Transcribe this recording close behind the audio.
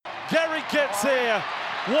White gets there,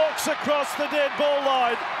 walks across the dead ball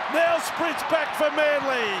line, now sprints back for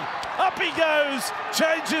Manly. Up he goes,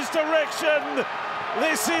 changes direction.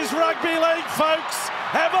 This is rugby league, folks.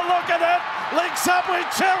 Have a look at it. Links up with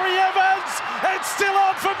Cherry Evans. It's still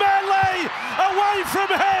on for Manly. Away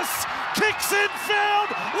from Hess. Kicks in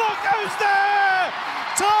field. Look who's there.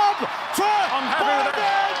 Tom I'm happy with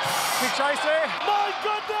that. Big chase there. My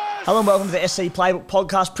goodness. Hello and welcome to the SC Playbook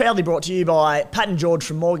Podcast, proudly brought to you by Pat and George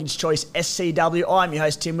from Mortgage Choice SCW. I'm your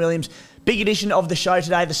host, Tim Williams. Big edition of the show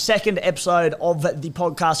today, the second episode of the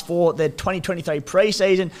podcast for the 2023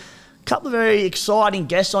 pre-season. A couple of very exciting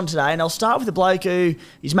guests on today, and I'll start with the bloke who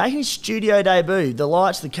is making his studio debut. The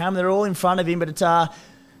lights, the camera, they're all in front of him, but it's an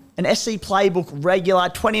SC Playbook regular,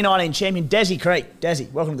 2019 champion, Desi Creek.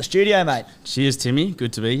 Desi, welcome to the studio, mate. Cheers, Timmy.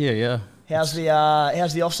 Good to be here, yeah. How's the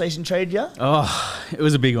off-season treated you? Oh, it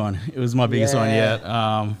was a big one. It was my biggest one yet.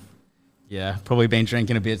 Probably been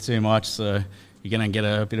drinking a bit too much, so you're going to get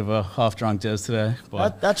a bit of a half-drunk Des today.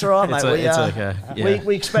 But that's all right, mate. It's okay. Yeah.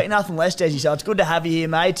 We expect nothing less, Desi, so it's good to have you here,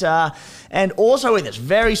 mate. And also with us,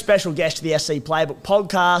 very special guest to the SC Playbook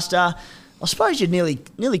podcast. I suppose you'd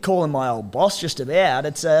nearly call him my old boss just about.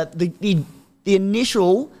 It's the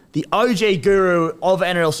initial, the OG guru of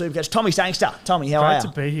NRL Supercoach, Tommy Sangster. Tommy, how are you?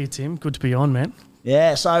 Great to be here, Tim. Good to be on, man.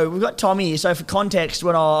 Yeah, so we've got Tommy here. So for context,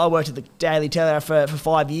 when I worked at the Daily Telegraph for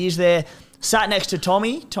 5 years there, sat next to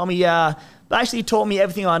Tommy. Tommy basically taught me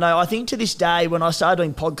everything I know. I think to this day, when I started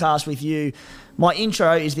doing podcasts with you, my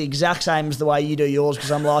intro is the exact same as the way you do yours, because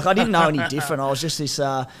I'm like, I didn't know any different. I was just this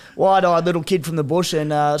wide-eyed little kid from the bush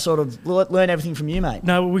and sort of learn everything from you, mate.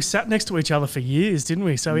 No, we sat next to each other for years, didn't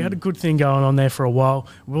we? So we had a good thing going on there for a while.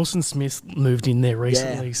 Wilson Smith moved in there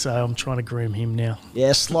recently, so I'm trying to groom him now.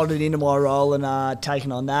 Yeah, slotted into my role and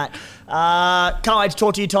taken on that. Can't wait to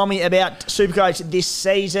talk to you, Tommy, about Supercoach this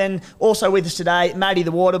season. Also with us today, Matty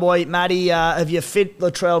the Waterboy. Matty, have you fit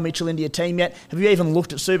Latrell Mitchell into your team yet? Have you even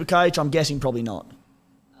looked at Supercoach? I'm guessing probably not.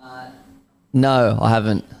 No, I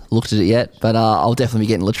haven't looked at it yet, but I'll definitely be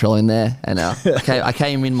getting Latrell in there. And I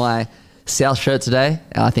came in my South shirt today,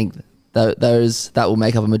 and I think that will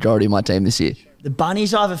make up a majority of my team this year. The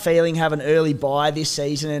Bunnies, I have a feeling, have an early bye this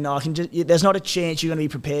season, and there's not a chance you're going to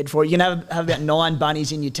be prepared for it. You're going to have about 9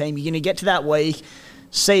 Bunnies in your team. You're going to get to that week,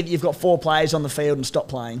 see that you've got 4 players on the field and stop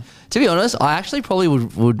playing. To be honest, I actually probably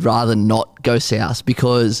would rather not go South,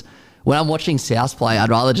 because when I'm watching South play, I'd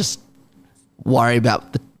rather just worry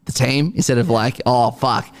about the team instead of like, oh,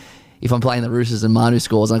 fuck, if I'm playing the Roosters and Manu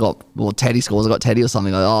scores and Teddy scores, I got Teddy or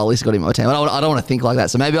something, like, oh, at least I got him in my team. I don't want to think like that.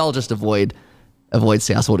 So maybe I'll just avoid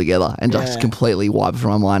South altogether and just completely wipe it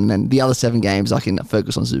from my mind. And then the other 7 games, I can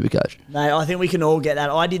focus on Supercoach. Mate, I think we can all get that.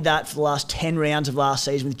 I did that for the last 10 rounds of last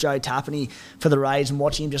season with Joe Tapani for the Raiders, and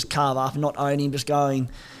watching him just carve up and not own him, just going,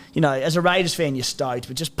 you know, as a Raiders fan, you're stoked,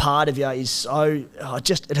 but just part of you is so,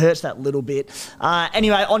 it hurts that little bit.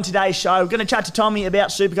 Anyway, on today's show, we're going to chat to Tommy about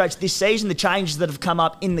Supercoach this season, the changes that have come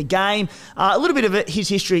up in the game, a little bit of his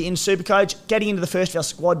history in Supercoach, getting into the first of our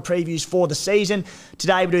squad previews for the season.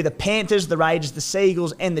 Today we do the Panthers, the Raiders, the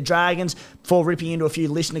Seagulls and the Dragons, before ripping into a few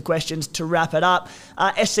listener questions to wrap it up.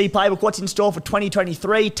 SC Playbook, what's in store for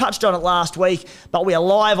 2023? Touched on it last week, but we are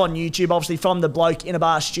live on YouTube, obviously from the Bloke in a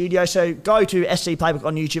Bar studio, so go to SC Playbook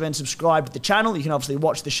on YouTube and subscribe to the channel. You can obviously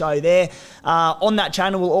watch the show there. On that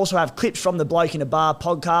channel, we'll also have clips from the Bloke in a Bar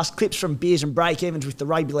podcast, clips from Beers and Break-Evens with the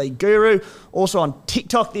Rugby League Guru. Also on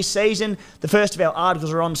TikTok this season, the first of our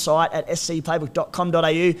articles are on site at scplaybook.com.au.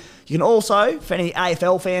 You can also, for any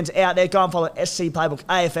AFL fans out there, go and follow SC Playbook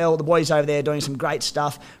AFL. The boys over there doing some great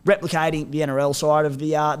stuff, replicating the NRL side of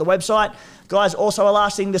the website. Guys, also a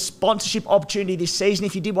last thing, the sponsorship opportunity this season.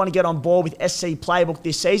 If you did want to get on board with SC Playbook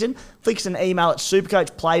this season, flick us an email at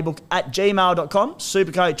supercoachplaybook@gmail.com,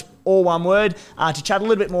 Supercoach, all one word, to chat a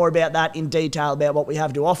little bit more about that in detail about what we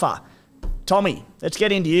have to offer. Tommy, let's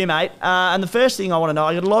get into you, mate. And the first thing I want to know,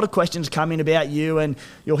 I got a lot of questions coming about you and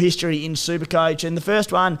your history in Supercoach. And the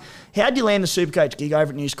first one, how did you land the Supercoach gig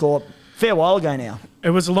over at News Corp? Fair while ago now.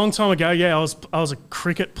 It was a long time ago, yeah. I was a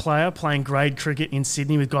cricket player playing grade cricket in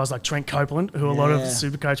Sydney with guys like Trent Copeland, who a lot of the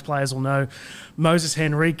Supercoach players will know, Moses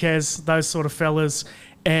Henriquez, those sort of fellas.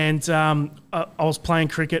 And I was playing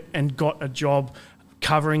cricket and got a job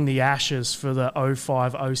covering the Ashes for the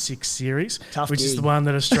 05-06 series, which is the one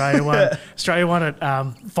that Australia won. Australia won at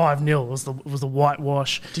 5-0. It was the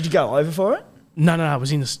whitewash. Did you go over for it? No, it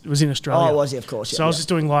was in Australia. Oh, was he? Of course. Yeah, so I was just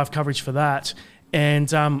doing live coverage for that.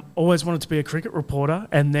 And always wanted to be a cricket reporter.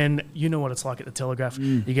 And then you know what it's like at the Telegraph.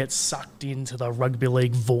 You get sucked into the rugby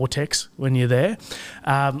league vortex when you're there.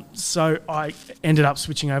 So I ended up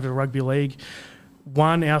switching over to rugby league,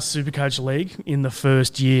 won our Supercoach League in the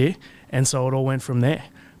first year, and so it all went from there.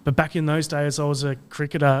 But back in those days, I was a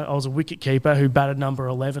cricketer. I was a wicket keeper who batted number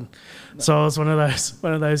 11. So I was one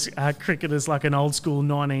of those cricketers, like an old school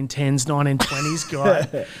 1910s, 1920s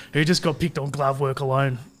guy who just got picked on glove work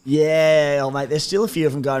alone. Yeah, oh, mate, there's still a few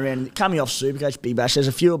of them going around. Coming off Supercoach Big Bash, there's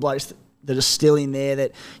a few blokes that are still in there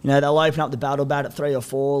that, they'll open up the battle bat at 3 or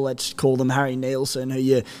 4. Let's call them Harry Nielsen, who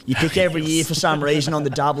you pick every year for some reason on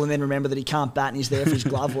the double and then remember that he can't bat and he's there for his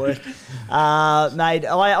glove work. Mate,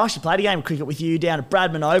 I actually played a game of cricket with you down at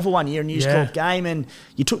Bradman Oval one year, a News Corp game, and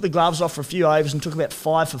you took the gloves off for a few overs and took about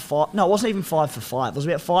 5 for 5. No, it wasn't even 5 for 5. It was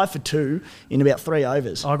about 5 for 2 in about 3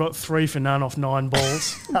 overs. I got 3 for none off 9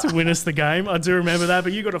 balls to win us the game. I do remember that,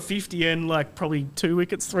 but you got a 50 and probably 2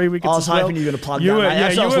 wickets, 3 wickets. I was hoping you were going to plug that, mate.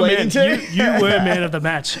 That's what I was leading to. You were man of the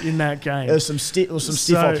match in that game. There was some stiff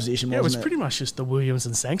opposition, wasn't it? It was pretty much just the Williams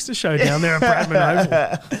and Sangster show down there at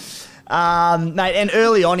Bradman Oval. Mate, and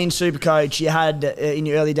early on in Supercoach, you had, in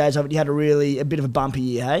your early days of it, you had a bit of a bumper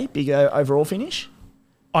year, hey? Big overall finish?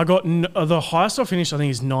 I got the highest I finished, I think,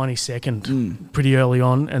 is 92nd pretty early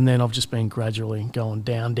on, and then I've just been gradually going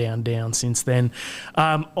down since then.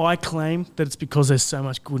 I claim that it's because there's so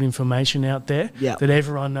much good information out there that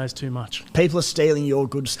everyone knows too much. People are stealing your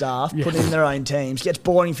good stuff, putting it in their own teams. It gets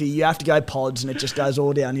boring for you. You have to go pods, and it just goes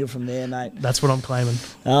all downhill from there, mate. That's what I'm claiming.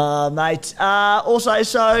 Mate. Also,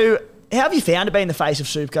 so how have you found it being the face of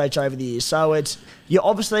Supercoach over the years? So you're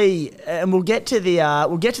obviously, and we'll get to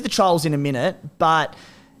the trolls in a minute, but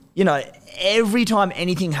every time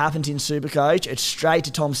anything happens in Supercoach, it's straight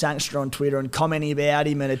to Tom Sangster on Twitter and commenting about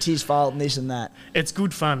him and it's his fault and this and that. It's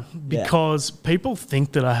good fun because people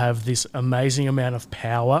think that I have this amazing amount of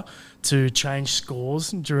power to change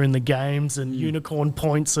scores during the games and unicorn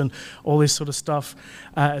points and all this sort of stuff.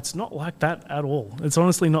 It's not like that at all. It's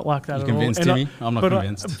honestly not like that at all. You convinced, Timmy? I'm not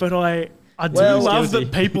convinced. I do love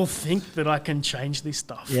that people think that I can change this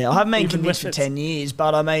stuff. Yeah, I haven't been convinced for 10 years,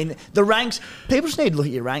 but I mean, the ranks, people just need to look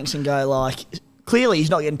at your ranks and go clearly he's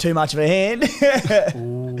not getting too much of a hand.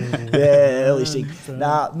 Early sting.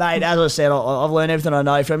 Nah, mate, as I said, I've learned everything I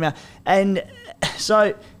know from you. And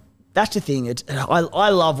so that's the thing. I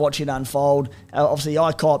love watching it unfold. Obviously,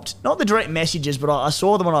 I copped, not the direct messages, but I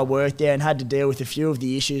saw them when I worked there and had to deal with a few of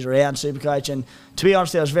the issues around Supercoach. And to be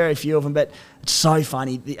honest, there was very few of them, but it's so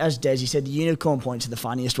funny. As Desi said, the unicorn points are the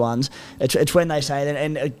funniest ones. It's when they say that.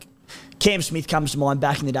 And Cam Smith comes to mind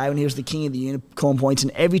back in the day when he was the king of the unicorn points.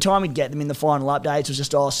 And every time he'd get them in the final updates, it was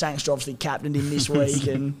just, Sangster obviously captained him this week.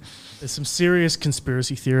 And there's some serious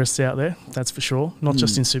conspiracy theorists out there, that's for sure. Not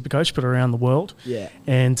just in Supercoach, but around the world. Yeah.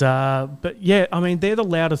 And but yeah, I mean, they're the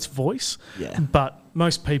loudest voice. Yeah. But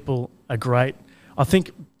most people are great. I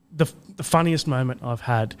think the funniest moment I've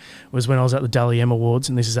had was when I was at the Dally M Awards,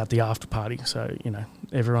 and this is at the after party, so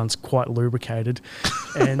everyone's quite lubricated,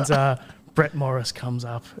 and Brett Morris comes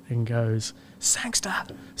up and goes, "Sangster,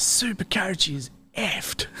 Supercoach is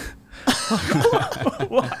effed."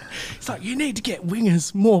 What? It's like, you need to get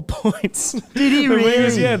wingers more points. Did he really?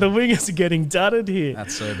 Wingers, the wingers are getting dudded here.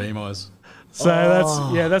 That's so BMOs.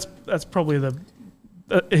 So that's probably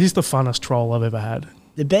he's the funnest troll I've ever had.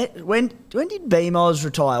 When did BMOS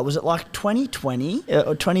retire? Was it like 2020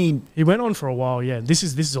 or 20? He went on for a while. Yeah, this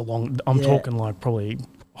is a long. I'm talking like probably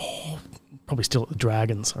still at the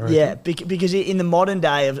Dragons. I reckon. Yeah, because in the modern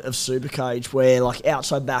day of Supercoach, where like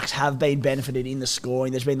outside backs have been benefited in the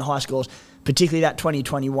scoring, there's been the high scores, particularly that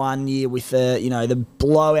 2021 year with the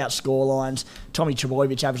blowout score lines. Tommy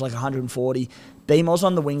Trbojevic averaged like 140. BMOS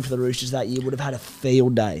on the wing for the Roosters that year would have had a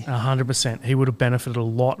field day. 100%. He would have benefited a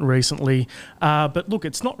lot recently. But look,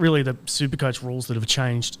 it's not really the Supercoach rules that have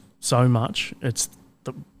changed so much. It's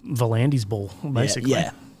the Volandis ball, basically.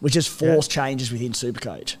 Yeah, which has forced changes within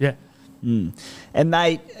Supercoach. Yeah. And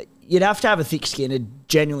mate, you'd have to have a thick skin, a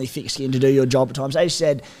genuinely thick skin to do your job at times. As you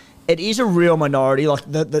said, it is a real minority, like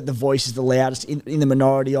the voice is the loudest in the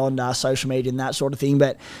minority on social media and that sort of thing.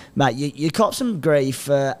 But, mate, you cop some grief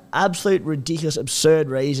for absolute ridiculous, absurd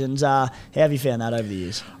reasons. How have you found that over the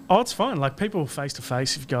years? Oh, it's fine. Like, people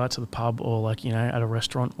face-to-face, if you go out to the pub or, like, at a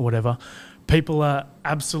restaurant or whatever, people are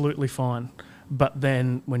absolutely fine. But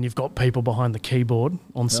then when you've got people behind the keyboard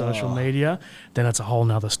on social media, then it's a whole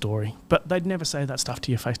nother story. But they'd never say that stuff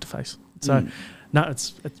to you face-to-face. So, no,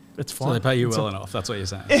 it's fine. So they pay you well enough, that's what you're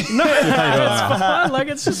saying. No, it's fine. Like,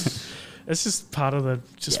 it's just part of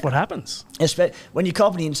what happens. When you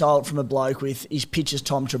cop an insult from a bloke with his picture's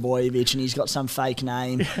Tom Trbojevic and he's got some fake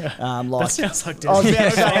name, that sounds like Desi. I was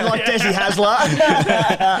about to say, like Desi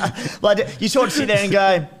Hasler. Like, you sort of sit there and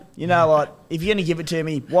go, you know what, if you're going to give it to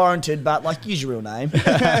me, warranted, but like, use your real name.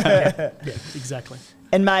 Yeah, exactly.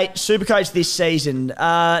 And mate, Supercoach this season,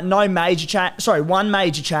 no major change. Sorry, one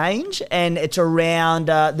major change, and it's around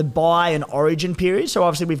the bye and origin period. So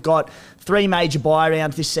obviously we've got 3 major bye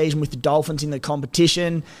rounds this season with the Dolphins in the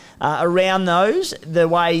competition. Around those, the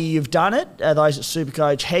way you've done it, those at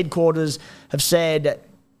Supercoach headquarters have said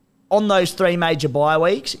on those 3 major bye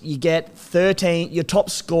weeks, you get 13, your top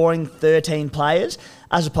scoring 13 players,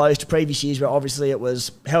 as opposed to previous years where obviously it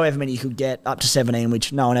was however many you could get up to 17,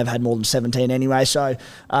 which no one ever had more than 17 anyway. So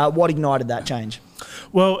what ignited that change?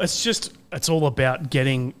 Well, it's all about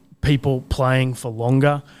getting people playing for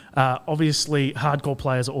longer. Obviously, hardcore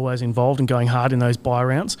players are always involved in going hard in those bye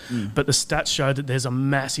rounds, but the stats show that there's a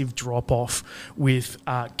massive drop-off with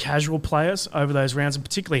casual players over those rounds, and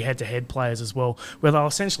particularly head-to-head players as well, where they'll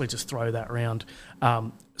essentially just throw that round.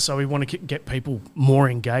 So we want to get people more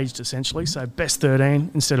engaged, essentially. So best 13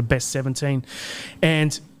 instead of best 17.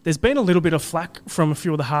 And there's been a little bit of flack from a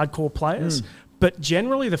few of the hardcore players, but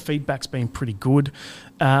generally the feedback's been pretty good.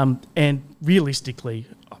 And realistically,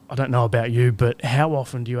 I don't know about you, but how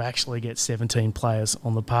often do you actually get 17 players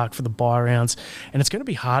on the park for the bye rounds? And it's going to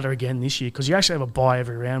be harder again this year because you actually have a bye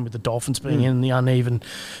every round with the Dolphins being in the uneven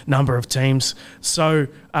number of teams. So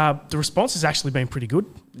the response has actually been pretty good.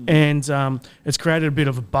 And it's created a bit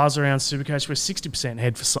of a buzz around Supercoach. We're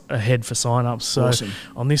 60% ahead for sign-ups. So awesome.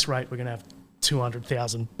 On this rate, we're going to have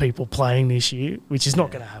 200,000 people playing this year, which is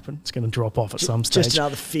not going to happen. It's going to drop off at some stage. Just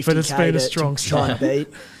another 50K but it's been a strong trying to beat.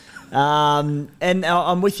 And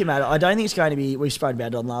I'm with you, mate. I don't think it's going to be, we spoke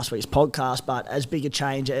about it on last week's podcast, but as big a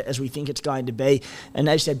change as we think it's going to be. And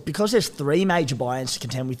as you said, because there's 3 major buy-ins to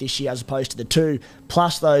contend with this year as opposed to the 2,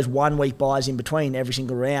 plus those 1 week buys in between every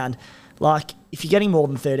single round, like if you're getting more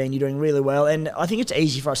than 13, you're doing really well. And I think it's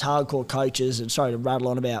easy for us hardcore coaches, and sorry to rattle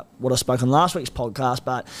on about what I spoke on last week's podcast,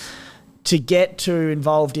 but to get too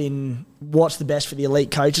involved in what's the best for the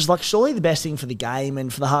elite coaches, like surely the best thing for the game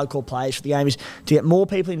and for the hardcore players for the game is to get more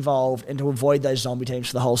people involved and to avoid those zombie teams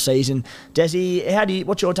for the whole season. Desi,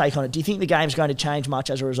 what's your take on it? Do you think the game's going to change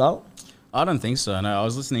much as a result? I don't think so. No, I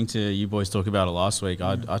was listening to you boys talk about it last week.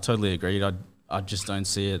 I totally agreed. I just don't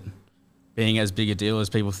see it being as big a deal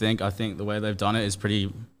as people think. I think the way they've done it is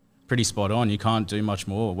pretty spot on. You can't do much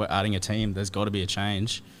more. We're adding a team. There's got to be a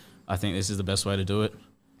change. I think this is the best way to do it.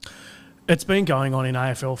 It's been going on in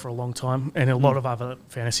AFL for a long time and a lot of other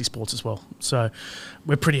fantasy sports as well. So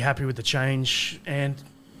we're pretty happy with the change. And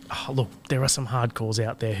look, there are some hardcores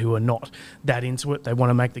out there who are not that into it. They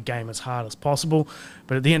want to make the game as hard as possible.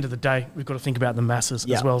 But at the end of the day, we've got to think about the masses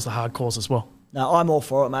as well as the hardcores as well. No, I'm all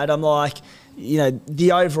for it, mate. I'm like, the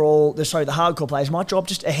hardcore players might drop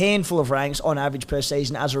just a handful of ranks on average per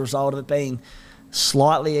season as a result of it being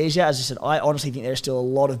slightly easier. As I said, I honestly think there's still a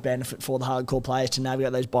lot of benefit for the hardcore players to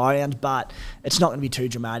navigate those buy rounds, but it's not going to be too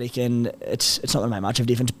dramatic and it's not going to make much of a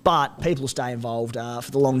difference. But people will stay involved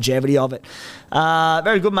for the longevity of it.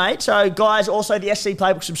 Very good, mate. So, guys, also the SC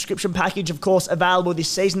Playbook subscription package, of course, available this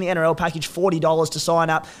season. The NRL package, $40 to sign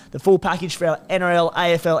up. The full package for our NRL,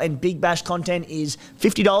 AFL and Big Bash content is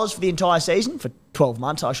 $50 for the entire season, for 12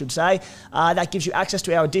 months, I should say. That gives you access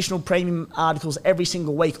to our additional premium articles every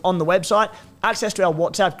single week on the website, access to our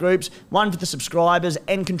WhatsApp groups, one for the subscribers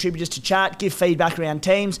and contributors to chat, give feedback around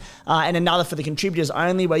teams, and another for the contributors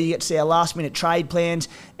only, where you get to see our last-minute trade plans,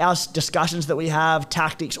 our discussions that we have,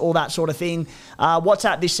 tactics, all that sort of thing.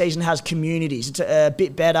 WhatsApp this season has communities. It's a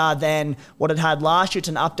bit better than what it had last year. It's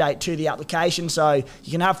an update to the application, so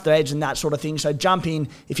you can have threads and that sort of thing. So jump in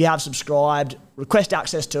if you have subscribed, request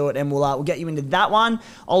access to it, and we'll get you into that one.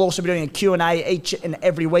 I'll also be doing a Q&A each and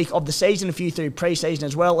every week of the season, a few through pre-season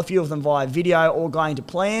as well, a few of them via video or going to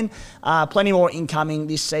plan. Plenty more incoming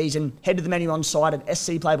this season. Head to the menu on site at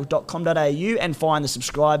scplaybook.com.au and find the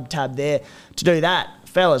subscribe tab there to do that.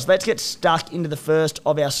 Fellas, let's get stuck into the first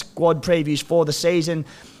of our squad previews for the season.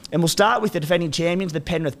 And we'll start with the defending champions, the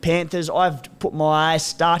Penrith Panthers. I've put my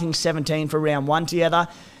starting 17 for round 1 together,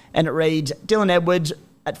 and it reads Dylan Edwards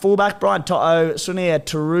at fullback, Brian To'o, Sunia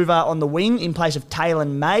Turuva on the wing in place of Taylor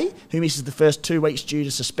May, who misses the first 2 weeks due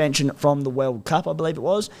to suspension from the World Cup, I believe it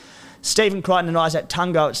was. Stephen Crichton and Isaac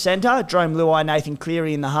Tungo at centre, Jerome Luai, Nathan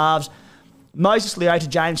Cleary in the halves, Moses Leota,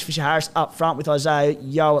 James Fisher-Harris up front with Isaiah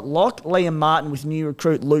Yeo at lock, Liam Martin with new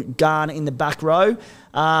recruit Luke Garner in the back row,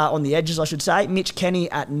 on the edges I should say, Mitch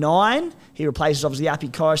Kenny at 9, he replaces obviously Api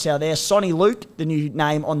Coruscant there, Sonny Luke, the new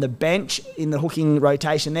name on the bench in the hooking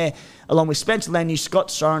rotation there, along with Spencer Leniu, Scott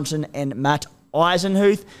Sorensen and Matt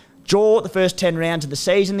Eisenhuth. Draw the first 10 rounds of the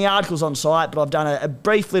season. The article's on site, but I've done a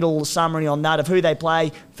brief little summary on that of who they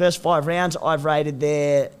play. First 5 rounds, I've rated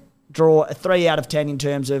their draw a 3 out of 10 in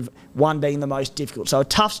terms of 1 being the most difficult. So a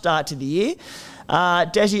tough start to the year.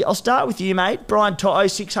 Desi, I'll start with you, mate. Brian To'o,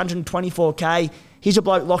 $624K. He's a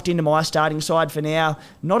bloke locked into my starting side for now.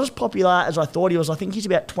 Not as popular as I thought he was. I think he's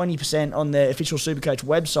about 20% on the official Supercoach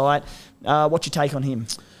website. What's your take on him?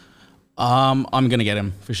 I'm going to get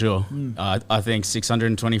him for sure. I think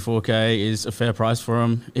 624K is a fair price for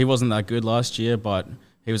him. He wasn't that good last year, but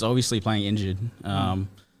he was obviously playing injured.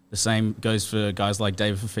 The same goes for guys like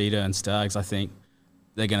David Fafita and Staggs. I think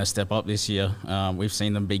they're going to step up this year. We've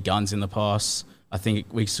seen them be guns in the past. I think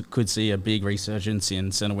we could see a big resurgence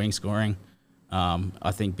in centre wing scoring.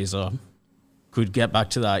 I think Bizza could get back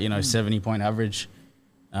to that, 70-point average.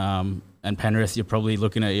 And Penrith, you're probably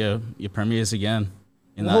looking at your premiers again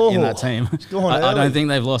in that team. I don't think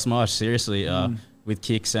they've lost much, seriously. With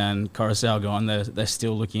Kicks and Coruscant gone, they're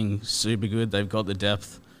still looking super good. They've got the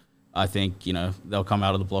depth. I think, they'll come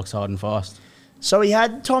out of the blocks hard and fast. So he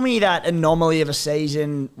had, Tommy, that anomaly of a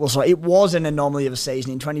season. Well, sorry, it was an anomaly of a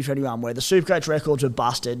season in 2021 where the Supercoach records were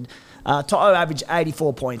busted. Toto averaged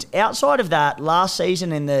 84 points. Outside of that, last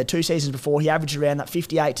season and the 2 seasons before, he averaged around that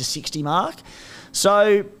 58 to 60 mark.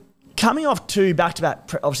 So coming off 2 back-to-back,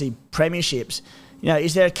 obviously, premierships,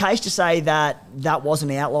 is there a case to say that that was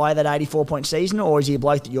an outlier, that 84-point season, or is he a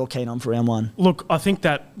bloke that you're keen on for round 1? Look, I think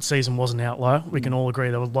that season was an outlier. We can all agree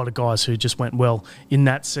there were a lot of guys who just went well in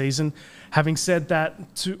that season. Having said that,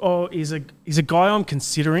 he's a guy I'm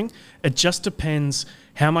considering. It just depends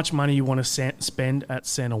how much money you want to spend at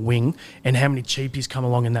centre wing and how many cheapies come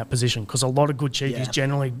along in that position, because a lot of good cheapies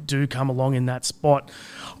generally do come along in that spot.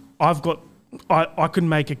 I could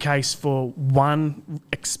make a case for 1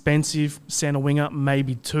 expensive centre winger,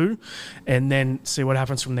 maybe 2, and then see what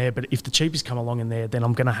happens from there. But if the cheapies come along in there, then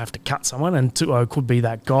I'm going to have to cut someone, and Tuo could be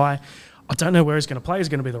that guy. I don't know where he's going to play. Is it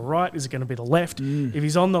going to be the right? Is it going to be the left? If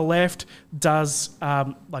he's on the left, does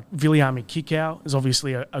like Viliami Kikau is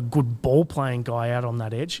obviously a good ball-playing guy out on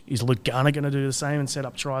that edge. Is Luke Garner going to do the same and set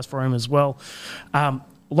up tries for him as well? A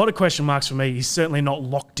lot of question marks for me. He's certainly not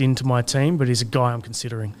locked into my team, but he's a guy I'm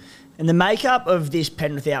considering. And the makeup of this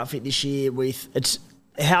Penrith outfit this year, it's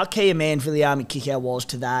how key a man Viliami Kikau was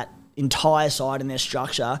to that entire side and their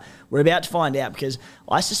structure, we're about to find out, because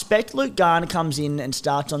I suspect Luke Garner comes in and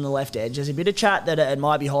starts on the left edge. There's a bit of chat that it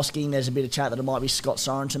might be Hosking, there's a bit of chat that it might be Scott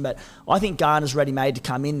Sorensen, but I think Garner's ready-made to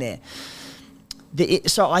come in there.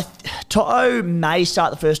 Toto may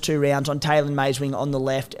start the first 2 rounds on Taylor May's wing on the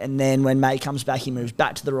left, and then when May comes back, he moves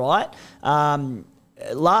back to the right.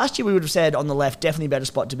 Last year we would have said on the left, definitely a better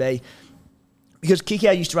spot to be, because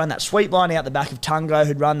Kikau used to run that sweep line out the back of Tungo,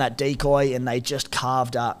 who'd run that decoy, and they just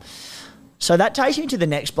carved up. So that takes me to the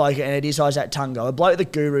next bloke, and it is Isaac Tungo, a bloke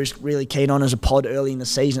that Guru's really keen on as a pod early in the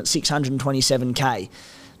season at 627k.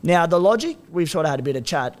 Now, the logic, we've sort of had a bit of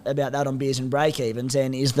chat about that on Beers and Break-Evens,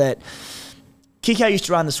 and is that Kikau used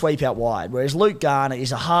to run the sweep out wide, whereas Luke Garner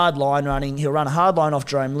is a hard line running. He'll run a hard line off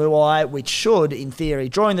Jerome Luai, which should, in theory,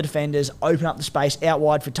 drawing the defenders, open up the space out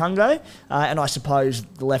wide for Tungo, and I suppose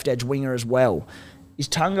the left edge winger as well. Is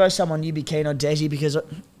Tungo someone you'd be keen on, Desi? Because,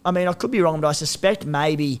 I could be wrong, but I suspect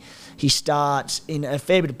maybe he starts in a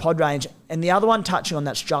fair bit of pod range. And the other one, touching on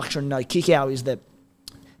that structure and no Kikau, is that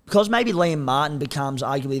because maybe Liam Martin becomes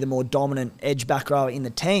arguably the more dominant edge back rower in the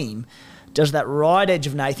team, does that right edge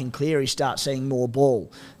of Nathan Cleary start seeing more ball?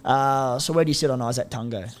 So where do you sit on Isaac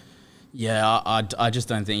Tungo? Yeah, I just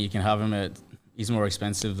don't think you can have him at... He's more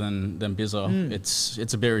expensive than Bizza.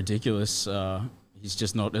 It's a bit ridiculous. He's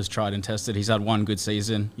just not as tried and tested. He's had 1 good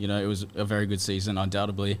season. It was a very good season,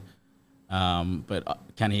 undoubtedly. But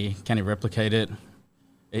can he replicate it?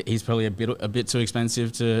 He's probably a bit too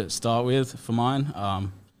expensive to start with for mine.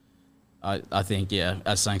 I think,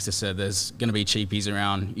 as Sangster said, there's going to be cheapies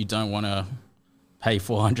around. You don't want to pay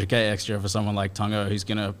 400k extra for someone like Tungo, who's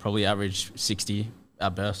going to probably average 60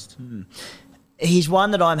 at best. He's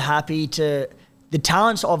one that I'm happy to... The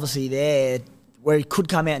talent's obviously there, where he could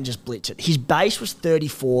come out and just blitz it. His base was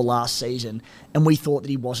 34 last season, and we thought that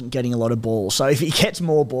he wasn't getting a lot of ball. So if he gets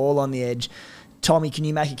more ball on the edge... Tommy, can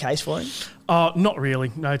you make a case for him? Not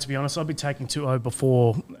really. No, to be honest, I'd be taking 2-0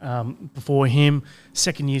 before him.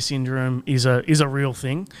 Second-year syndrome is a real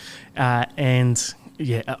thing, and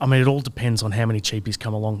it all depends on how many cheapies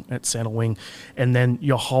come along at centre wing, and then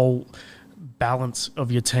your whole balance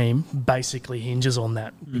of your team basically hinges on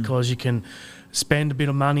that, because you can spend a bit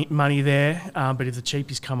of money there, but if the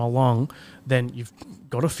cheapies come along, then you've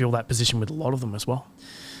got to fill that position with a lot of them as well.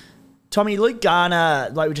 Tommy, Luke Garner,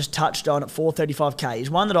 like we just touched on, at 435k, is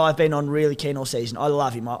one that I've been on really keen all season. I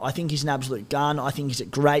love him. I think he's an absolute gun. I think he's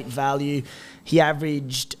at great value. He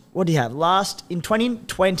averaged what do you have? In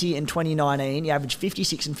 2020 and 2019, he averaged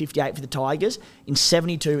 56 and 58 for the Tigers in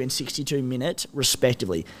 72 and 62 minutes,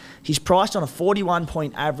 respectively. He's priced on a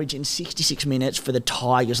 41-point average in 66 minutes for the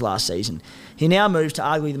Tigers last season. He now moves to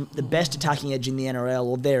arguably the best attacking edge in the NRL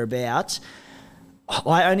or thereabouts.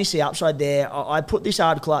 I only see upside there. I put this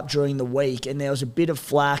article up during the week, and there was a bit of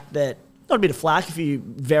flack a few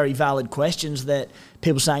very valid questions that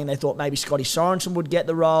people saying they thought maybe Scotty Sorensen would get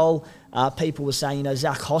the role. People were saying,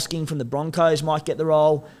 Zach Hosking from the Broncos might get the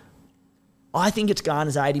role. I think it's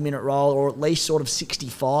Garner's 80-minute role, or at least sort of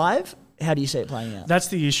 65. How do you see it playing out? That's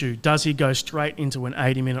the issue. Does he go straight into an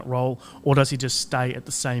 80-minute role, or does he just stay at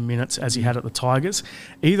the same minutes as he had at the Tigers?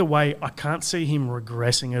 Either way, I can't see him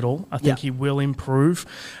regressing at all. I think he will improve.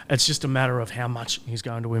 It's just a matter of how much he's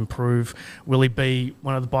going to improve. Will he be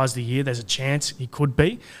one of the buys of the year? There's a chance he could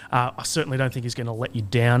be. I certainly don't think he's going to let you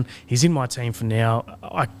down. He's in my team for now.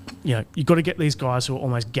 You've got to get these guys who are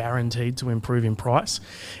almost guaranteed to improve in price,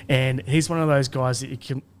 and he's one of those guys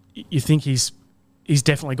that you think he's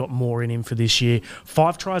definitely got more in him for this year.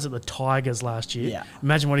 5 tries at the Tigers last year. Yeah.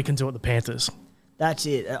 Imagine what he can do at the Panthers. That's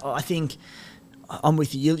it. I think I'm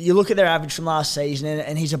with you. You look at their average from last season,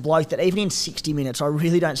 and he's a bloke that even in 60 minutes, I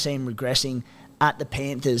really don't see him regressing at the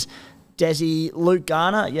Panthers. Desi, Luke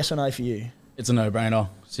Garner, yes or no for you? It's a no-brainer.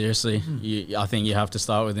 Seriously, I think you have to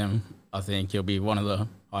start with him. I think he'll be one of the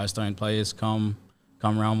highest owned players come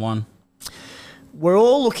round 1. We're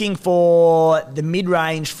all looking for the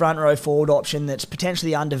mid-range front row forward option that's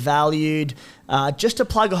potentially undervalued, just to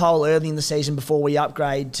plug a hole early in the season before we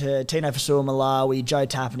upgrade to Tino Fasua-Malawi, Joe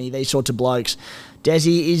Tapine, these sorts of blokes.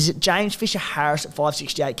 Desi, is James Fisher-Harris at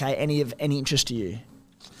 568k any interest to you?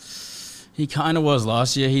 He kind of was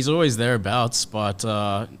last year. He's always thereabouts, but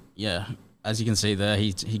as you can see there,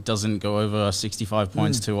 he doesn't go over 65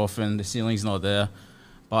 points too often. The ceiling's not there.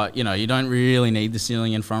 But, you don't really need the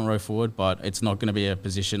ceiling in front row forward, but it's not going to be a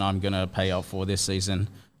position I'm going to pay up for this season.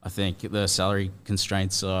 I think the salary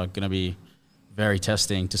constraints are going to be very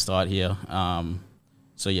testing to start here. Front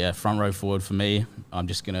row forward for me, I'm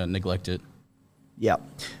just going to neglect it. Yep.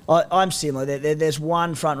 I'm similar. There's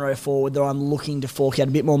one front row forward that I'm looking to fork out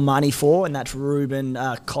a bit more money for, and that's Ruben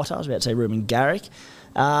Cotter. I was about to say Ruben Garrick.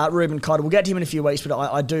 Ruben Cotter. We'll get to him in a few weeks, but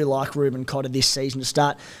I do like Ruben Cotter this season to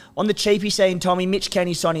start. On the cheapie scene, Tommy, Mitch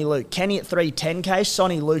Kenny, Sonny Luke. Kenny at 310k,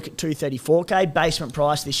 Sonny Luke at 234k. Basement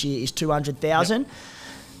price this year is 200,000. Yep.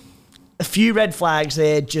 A few red flags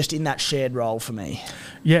there just in that shared role for me.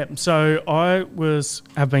 Yeah, so I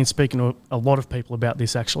have been speaking to a lot of people about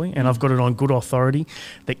this actually, and I've got it on good authority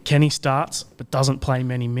that Kenny starts but doesn't play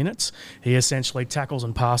many minutes. He essentially tackles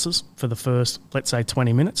and passes for the first, let's say,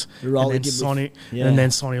 20 minutes. The role and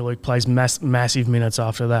then Sonny Luke plays massive minutes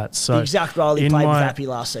after that. So the exact role he played with Happy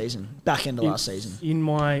last season, back end of last season. In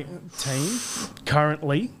my team,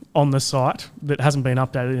 currently on the site that hasn't been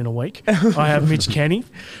updated in a week, I have Mitch Kenny,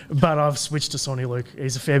 but I've switched to Sonny Luke.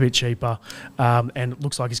 He's a fair bit cheaper, and it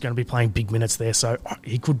looks like he's going to be playing big minutes there, so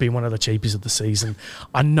he could be one of the cheapies of the season.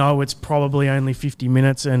 I know it's probably only 50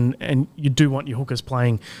 minutes, and you do want your hookers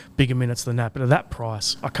playing bigger minutes than that, but at that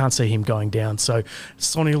price, I can't see him going down. So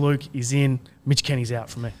Sonny Luke is in, Mitch Kenny's out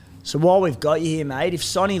for me. So while we've got you here, mate, if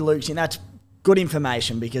Sonny Luke's in, that's good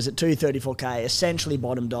information, because at 234k, essentially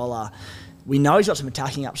bottom dollar, we know he's got some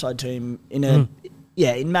attacking upside to him in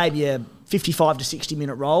maybe a 55 to 60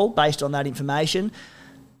 minute role based on that information.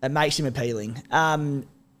 It makes him appealing.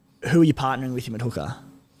 Who are you partnering with him at hooker?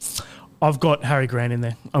 I've got Harry Grant in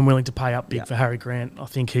there. I'm willing to pay up big for Harry Grant. I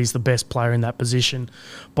think he's the best player in that position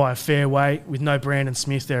by a fair way. With no Brandon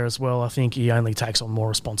Smith there as well, I think he only takes on more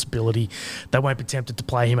responsibility. They won't be tempted to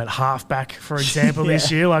play him at halfback, for example, this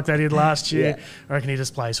year like they did last year. Yeah. I reckon he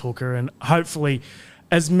just plays hooker, and hopefully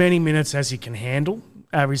as many minutes as he can handle.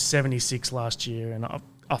 Averaged 76 last year, and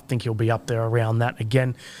I think he'll be up there around that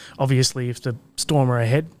again. Obviously, if the Storm are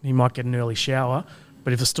ahead, he might get an early shower.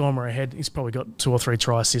 But if the Storm are ahead, he's probably got 2 or 3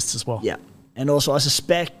 try assists as well. Yeah. And also, I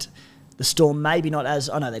suspect the Storm maybe not as...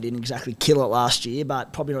 I know they didn't exactly kill it last year,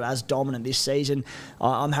 but probably not as dominant this season.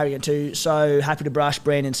 I'm Harry too. So happy to brush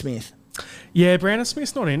Brandon Smith. Yeah, Brandon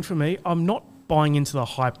Smith's not in for me. I'm not buying into the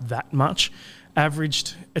hype that much.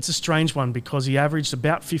 It's a strange one because he averaged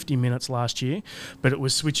about 50 minutes last year, but it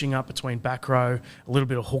was switching up between back row, a little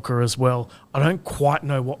bit of hooker as well. I don't quite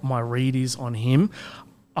know what my read is on him.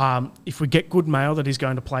 If we get good mail that he's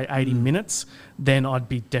going to play 80 minutes, then I'd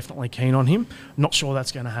be definitely keen on him. Not sure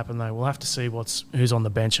that's going to happen though. We'll have to see who's on the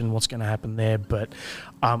bench and what's going to happen there. But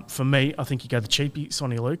for me, I think you go the cheapie,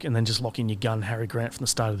 Sonny Luke, and then just lock in your gun, Harry Grant, from the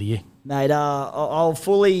start of the year. Mate, I'll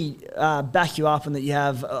fully back you up in that you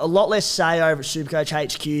have a lot less say over at Supercoach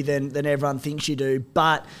HQ than everyone thinks you do.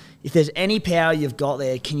 But if there's any power you've got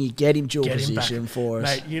there, can you get him dual Get him position back. for us?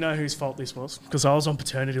 Mate, you know whose fault this was? Because I was on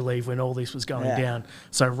paternity leave when all this was going down.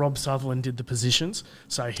 So Rob Sutherland did the positions.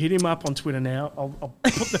 So hit him up on Twitter now.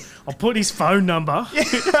 I'll put his phone number in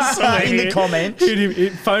the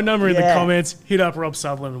comments. Phone number in the comments. Hit up Rob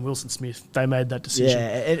Sutherland and Wilson Smith. They made that decision.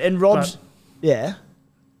 Yeah, and Rob's...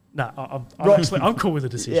 No, I'm cool with the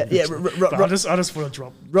decision. I just want to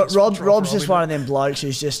drop. Rob's just one of them blokes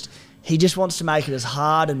who's he just wants to make it as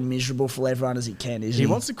hard and miserable for everyone as he can, isn't he?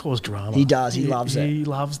 He wants to cause drama. He does. He loves it. He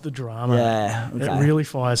loves the drama. Yeah, okay. It really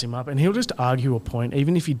fires him up. And he'll just argue a point,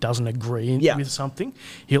 even if he doesn't agree with something,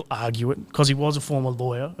 he'll argue it because he was a former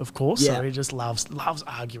lawyer, of course. So he just loves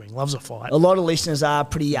arguing, loves a fight. A lot of listeners are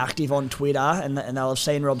pretty active on Twitter and they'll have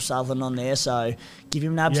seen Rob Sutherland on there. So give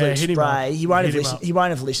him an absolute spray. He won't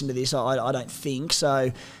have listened to this, I don't think.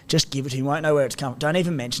 So just give it to him. He won't know where it's come from. Don't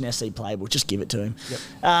even mention SC Playbook. Just give it to him. Yep.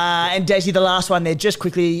 And Desi, the last one there, just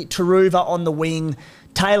quickly, Taruva on the wing.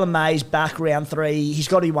 Taylor May's back round 3. He's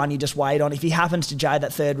got to be one you just wait on. If he happens to jade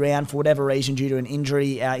that third round for whatever reason due to an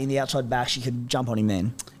injury in the outside backs, you could jump on him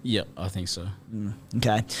then. Yep, I think so.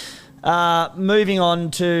 Okay. Moving on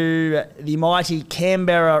to the mighty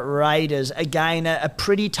Canberra Raiders. Again, a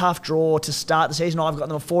pretty tough draw to start the season. I've got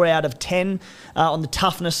them a 4 out of 10 on the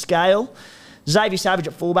toughness scale. Xavier Savage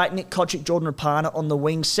at fullback, Nick Kotrick, Jordan Rapana on the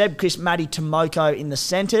wing, Seb Chris, Matty Tomoko in the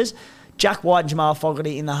centres, Jack White and Jamal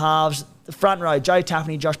Fogarty in the halves. The front row, Joe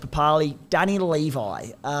Tapney, Josh Papali, Danny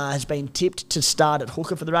Levi has been tipped to start at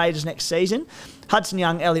hooker for the Raiders next season. Hudson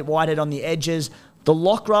Young, Elliot Whitehead on the edges. The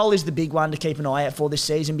lock roll is the big one to keep an eye out for this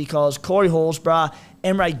season because Corey Horsburgh,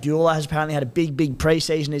 Emre Gula has apparently had a big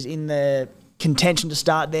pre-season, is in the contention to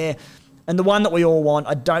start there. And the one that we all want,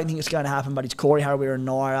 I don't think it's going to happen, but it's Corey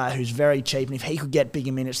Harawira-Naera, who's very cheap. And if he could get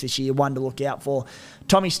bigger minutes this year, one to look out for.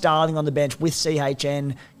 Tommy Starling on the bench with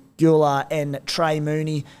CHN, Gula and Trey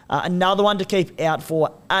Mooney. Another one to keep out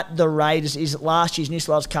for at the Raiders is last year's New South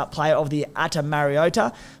Wales Cup player of the Atta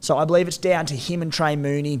Mariota. So I believe it's down to him and Trey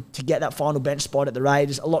Mooney to get that final bench spot at the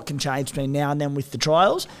Raiders. A lot can change between now and then with the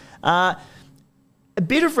trials. A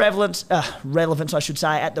bit of relevance, I should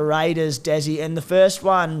say, at the Raiders, Desi. And the first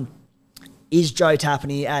one is Joe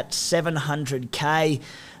Tapney at 700k.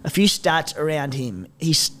 A few stats around him.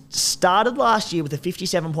 He started last year with a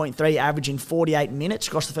 57.3 average in 48 minutes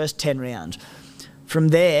across the first 10 rounds. From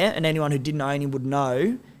there, and anyone who didn't own him would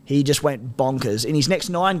know, he just went bonkers. In his next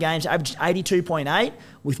 9 games, averaged 82.8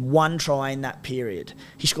 with 1 try in that period.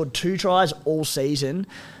 He scored 2 tries all season.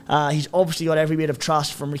 He's obviously got every bit of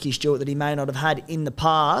trust from Ricky Stewart that he may not have had in the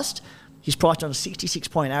past. He's priced on a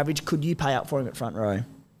 66-point average. Could you pay up for him at front row?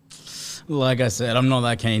 Like I said, I'm not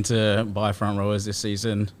that keen to buy front rowers this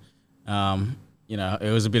season.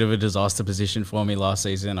 It was a bit of a disaster position for me last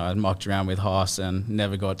season. I mucked around with Haas and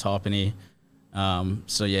never got Tarpany.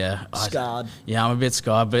 Scarred. I'm a bit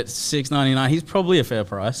scarred, but $6.99, he's probably a fair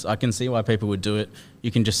price. I can see why people would do it.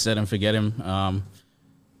 You can just set and forget him.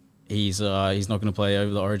 He's not going to play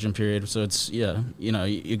over the Origin period, so it's you're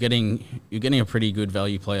getting a pretty good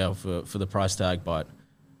value player for the price tag, but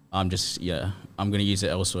I'm going to use it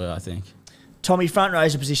elsewhere, I think. Tommy, front row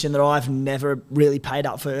is a position that I've never really paid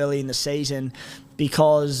up for early in the season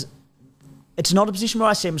because it's not a position where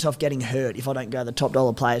I see myself getting hurt if I don't go the top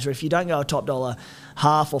dollar players, or if you don't go a top dollar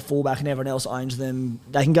half or fullback and everyone else owns them,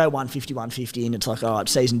 they can go 150 and it's like, all right,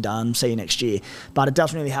 season done, see you next year. But it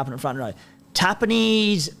doesn't really happen at front row.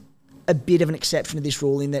 Tapney's a bit of an exception to this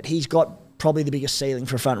rule in that he's got probably the biggest ceiling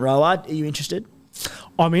for a front rower. Are you interested?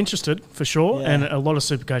 I'm interested, for sure, and a lot of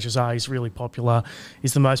Supercoaches are. He's really popular.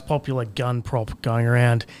 He's the most popular gun prop going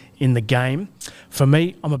around in the game. For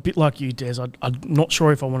me, I'm a bit like you, Des. I'm not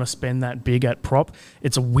sure if I want to spend that big at prop.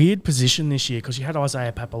 It's a weird position this year because you had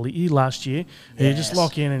Isaiah Papali'i last year, who you just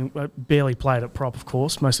lock in and barely played at prop, of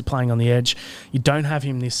course, mostly playing on the edge. You don't have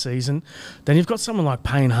him this season. Then you've got someone like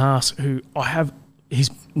Payne Haas, who he's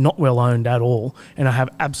not well owned at all, and I have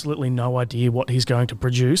absolutely no idea what he's going to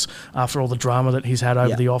produce after all the drama that he's had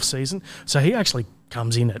over the off-season. So he actually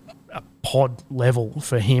comes in at a pod level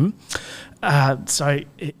for him. So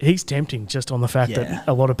he's tempting just on the fact that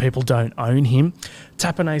a lot of people don't own him.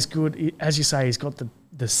 Tapney's good. As you say, he's got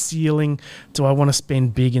the ceiling. Do I want to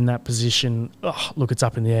spend big in that position? Look, it's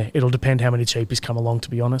up in the air. It'll depend how many cheapies come along, to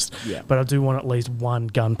be honest. Yeah. But I do want at least one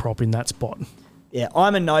gun prop in that spot. Yeah,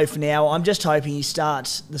 I'm a no for now. I'm just hoping he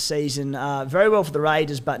starts the season very well for the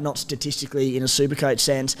Raiders, but not statistically in a Supercoach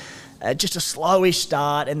sense. Just a slowish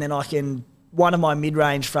start, and then one of my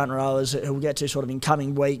mid-range front rowers who we'll get to sort of in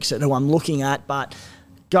coming weeks who I'm looking at, but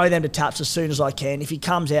go them to taps as soon as I can. If he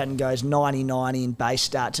comes out and goes 90-90 in base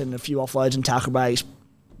stats and a few offloads and tackle breaks,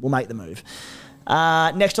 we'll make the move.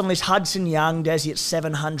 Next on the list, Hudson Young, Desi at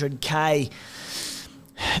 700k.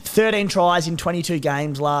 13 tries in 22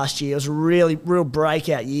 games last year. It was a real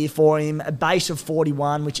breakout year for him. A base of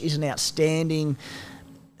 41, which isn't outstanding.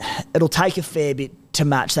 It'll take a fair bit to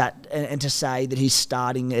match that and to say that he's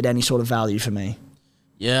starting at any sort of value for me.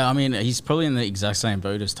 Yeah, I mean, he's probably in the exact same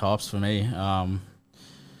boat as Tops for me.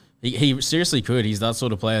 He seriously could. He's that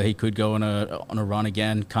sort of player. He could go on a run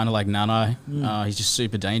again, kind of like Nanai. He's just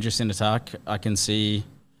super dangerous in attack. I can see,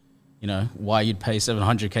 why you'd pay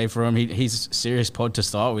 700k for him. He's a serious pod to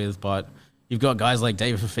start with, but you've got guys like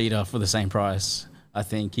David Fafita for the same price. I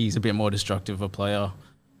think he's a bit more destructive of a player.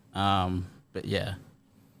 But yeah.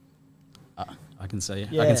 I can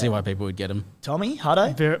see why people would get him. Tommy,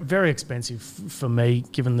 Hutto? Very, very expensive for me,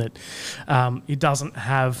 given that he doesn't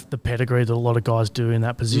have the pedigree that a lot of guys do in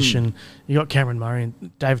that position. You got Cameron Murray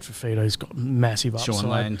and David Fafita, who's got massive upside. Sean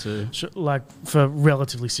Lane too. Like for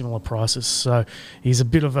relatively similar prices. So he's a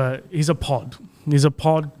pod. He's a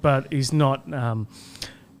pod, but he's not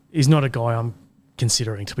a guy I'm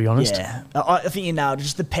considering, to be honest. Yeah, I think you nailed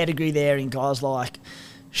just the pedigree there in guys like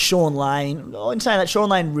Sean Lane. In saying that, Sean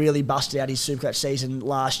Lane really busted out his Supercoach season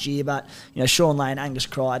last year, but Sean Lane, Angus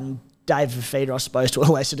Crichton, David Fafita, I suppose, to a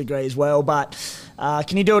lesser degree as well. But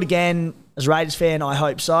can he do it again? As a Raiders fan, I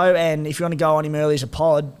hope so. And if you want to go on him early as a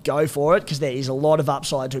pod, go for it, because there is a lot of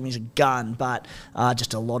upside to him. He's a gun, but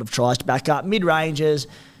just a lot of tries to back up. Mid-rangers,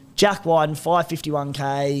 Jack Wyden,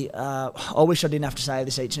 551k. I wish I didn't have to say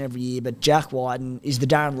this each and every year, but Jack Wyden is the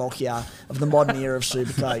Darren Lockyer of the modern era of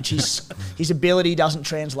Supercoach. His ability doesn't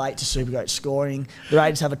translate to Supercoach scoring. The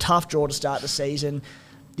Raiders have a tough draw to start the season.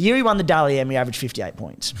 The year he won the Daly Emmy, he averaged 58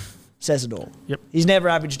 points. Says it all. Yep. He's never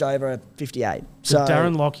averaged over 58. So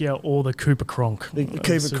Darren Lockyer or the Cooper Cronk. The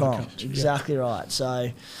Cooper Cronk. Exactly right. So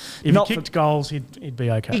if he kicked goals, he'd be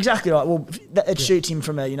okay. Exactly right. Well, it shoots him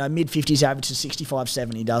from a mid-50s average to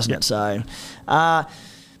 65-70, doesn't it? So I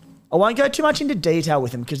won't go too much into detail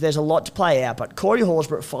with him because there's a lot to play out. But Corey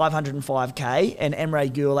Horsburgh at 505k and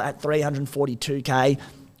Emre Gula at 342k.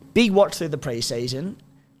 Big watch through the preseason.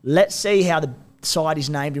 Let's see how the side is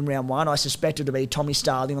named in round one. I suspect it to be Tommy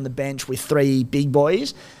Starling on the bench with three big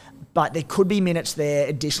boys, but there could be minutes there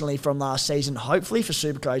additionally from last season. Hopefully for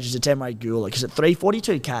Supercoaches, it's Emre Gula, because at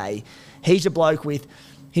 342k, he's a bloke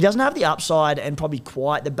he doesn't have the upside and probably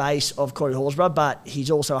quite the base of Corey Horsburgh, but he's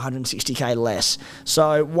also 160k less.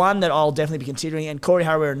 So one that I'll definitely be considering. And Corey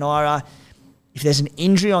Harawira-Naera, if there's an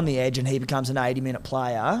injury on the edge and he becomes an 80-minute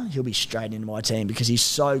player, he'll be straight into my team because he's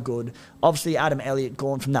so good. Obviously, Adam Elliott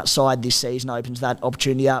gone from that side this season opens that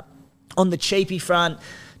opportunity up. On the cheapie front,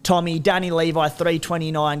 Tommy, Danny Levi,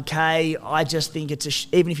 329k. I just think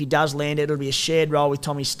even if he does land it, it'll be a shared role with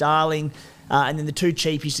Tommy Starling. And then the two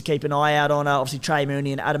cheapies to keep an eye out on are obviously Trey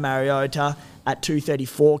Mooney and Adam Mariota at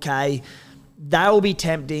 234k. They'll be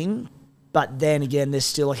tempting. But then again, there's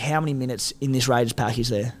still how many minutes in this Raiders pack is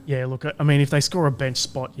there? Yeah, look, I mean, if they score a bench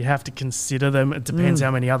spot, you have to consider them. It depends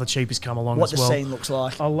how many other cheapies come along as well. What the scene looks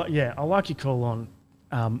like. I like your call on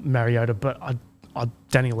Mariota, but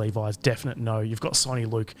Danny Levi is definite no. You've got Sonny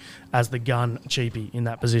Luke as the gun cheapie in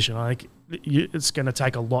that position. I think it's going to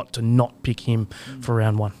take a lot to not pick him for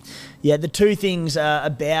round one. Yeah, the two things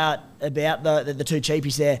about the two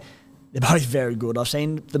cheapies there, they're both very good. I've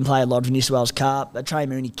seen them play a lot of New South Wales Cup. Trey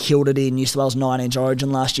Mooney killed it in New South Wales 19's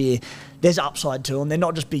Origin last year. There's upside to them. They're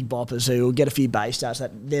not just big boppers who will get a few base stats.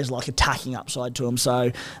 There's like attacking upside to them.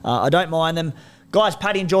 So I don't mind them. Guys,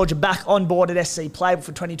 Paddy and George are back on board at SC Playbook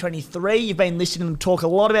for 2023. You've been listening to them talk a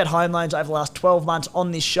lot about home loans over the last 12 months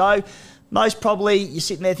on this show. Most probably, you're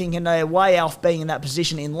sitting there thinking they're way off being in that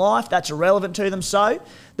position in life. That's irrelevant to them. So,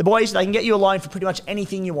 the boys, they can get you a loan for pretty much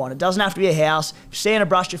anything you want. It doesn't have to be a house. If Santa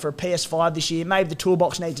brushed you for a PS5 this year, maybe the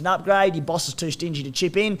toolbox needs an upgrade, your boss is too stingy to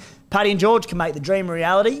chip in, Paddy and George can make the dream a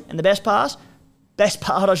reality. And the best part,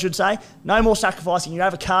 I should say, no more sacrificing your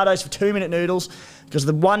avocados for 2-minute noodles, because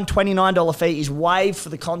the $129 fee is waived for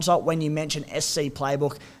the consult when you mention SC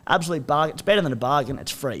Playbook. Absolute bargain. It's better than a bargain.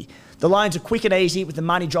 It's free. The loans are quick and easy with the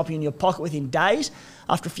money dropping in your pocket within days.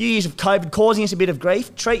 After a few years of COVID causing us a bit of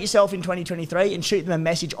grief, treat yourself in 2023 and shoot them a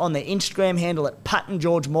message on their Instagram handle at Pat and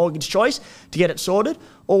George Mortgage Choice to get it sorted.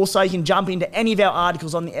 Also, you can jump into any of our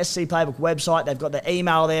articles on the SC Playbook website. They've got the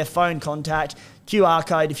email there, phone contact, QR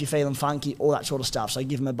code if you're feeling funky, all that sort of stuff. So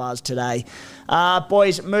give them a buzz today.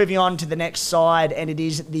 Boys, moving on to the next side, and it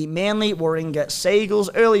is the Manly Warringah Seagulls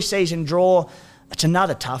early season draw. It's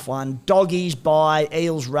another tough one. Doggies, bye,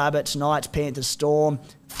 Eels, Rabbits, Knights, Panthers, Storm.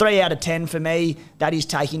 3 out of 10 for me. That is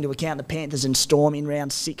taking into account the Panthers and Storm in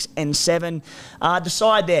round 6 and 7. The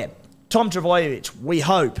side there, Tom Trbojevic, we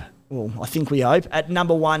hope, well, I think we hope, at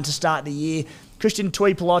number 1 to start the year. Christian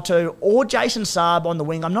Tuipulotu or Jason Saab on the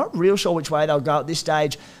wing. I'm not real sure which way they'll go at this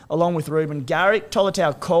stage, along with Ruben Garrick,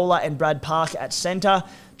 Tolutau Kola and Brad Parker at centre,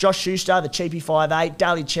 Josh Schuster, the cheapie 5'8",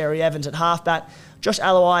 Daly Cherry Evans at halfback, Josh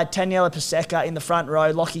Aloi, Taniela Paseka in the front row,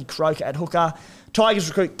 Lockie Croker at hooker, Tigers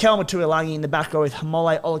recruit Kelma Tuilangi in the back row with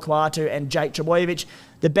Hamole Olakwatu and Jake Trebojevic.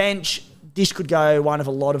 The bench, this could go one of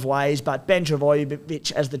a lot of ways, but Ben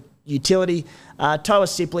Trebojevic as the utility, Toa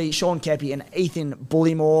Sipley, Sean Kepi and Ethan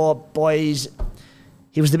Bullymore. Boys,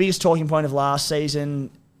 he was the biggest talking point of last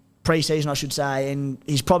season, pre-season I should say, and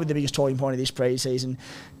he's probably the biggest talking point of this pre-season.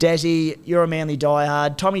 Desi, you're a Manly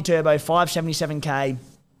diehard. Tommy Turbo, 577k.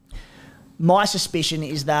 My suspicion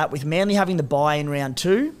is that with Manly having the bye in round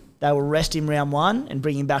 2, they will rest him round 1 and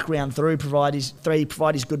bring him back round 3, provided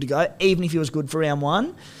he's good to go, even if he was good for round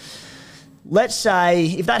 1. Let's say,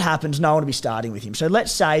 if that happens, no one will be starting with him. So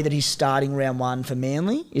let's say that he's starting round 1 for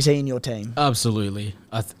Manly. Is he in your team? Absolutely.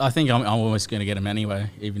 I think I'm almost going to get him anyway,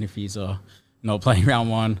 even if he's not playing round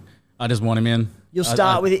 1. I just want him in. You'll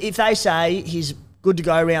start with it. If they say he's good to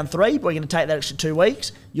go round 3, but we're going to take that extra 2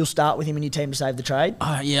 weeks, you'll start with him in your team to save the trade?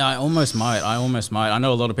 Yeah, I almost might. I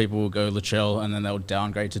know a lot of people will go Lachelle and then they'll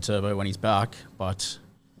downgrade to Turbo when he's back, but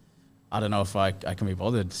I don't know if I can be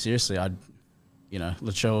bothered. Seriously,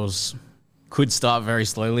 Lachelle's could start very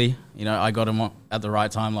slowly. I got him at the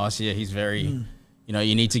right time last year. He's very, you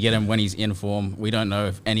need to get him when he's in form. We don't know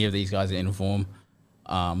if any of these guys are in form.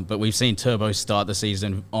 But we've seen Turbo start the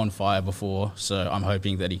season on fire before, so I'm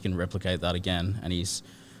hoping that he can replicate that again. And he's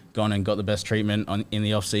gone and got the best treatment in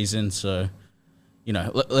the off-season. So,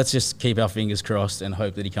 let's just keep our fingers crossed and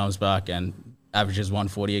hope that he comes back and averages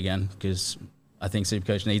 140 again, because I think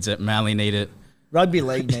Supercoach needs it. Manly need it. Rugby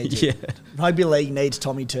League needs it. Rugby League needs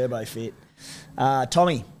Tommy Turbo fit.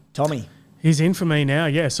 Tommy. He's in for me now,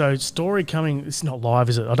 yeah. So story coming. It's not live,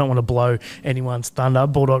 is it? I don't want to blow anyone's thunder.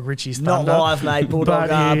 Bulldog Richie's thunder. Not live, mate. Bulldog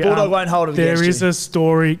won't hold it against you. There is a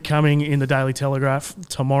story coming in the Daily Telegraph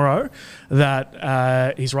tomorrow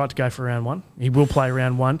that he's right to go for round 1. He will play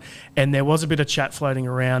round 1. And there was a bit of chat floating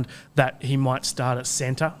around that he might start at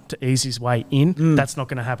centre to ease his way in. That's not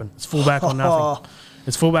going to happen. It's fullback or nothing.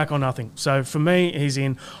 It's fullback or nothing. So for me, he's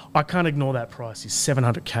in. I can't ignore that price. He's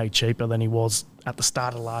 $700k cheaper than he was at the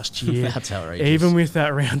start of last year. That's outrageous. Even with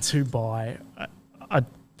that round 2 bye,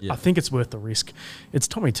 I think it's worth the risk. It's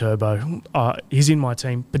Tommy Turbo. He's in my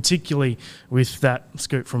team, particularly with that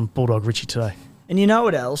scoop from Bulldog Richie today. And you know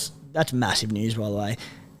what else? That's massive news, by the way.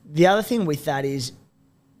 The other thing with that is,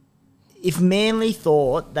 if Manly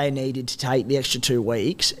thought they needed to take the extra 2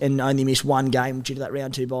 weeks and only miss 1 game due to that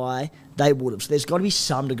round 2 bye, they would have. So there's got to be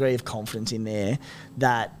some degree of confidence in there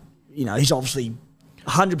that, he's obviously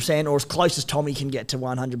 100% or as close as Tommy can get to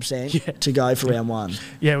 100% to go for round 1.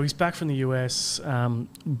 Yeah, well, he's back from the US.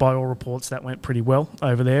 By all reports, that went pretty well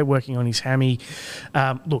over there, working on his hammy.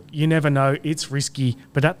 Look, you never know. It's risky,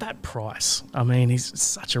 but at that price, he's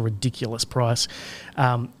such a ridiculous price.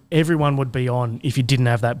 Everyone would be on if you didn't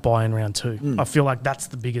have that buy in round 2. I feel like that's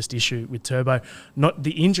the biggest issue with Turbo. Not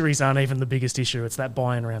the injuries aren't even the biggest issue. It's that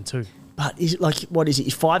buy in round 2. But is it what is it?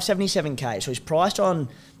 He's 577k. So he's priced on.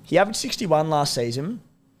 He averaged 61 last season.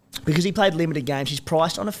 Because he played limited games, he's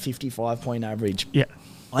priced on a 55-point average. Yeah.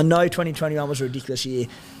 I know 2021 was a ridiculous year,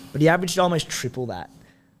 but he averaged almost triple that.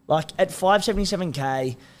 At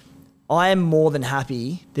 577k, I am more than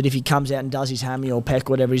happy that if he comes out and does his hammy or pec,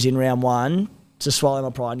 whatever he's in round 1, to swallow my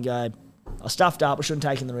pride and go, I stuffed up, I shouldn't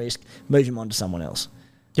have taken the risk, move him on to someone else.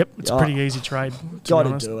 Yep, it's a pretty easy trade.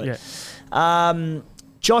 Got to do it. Yeah.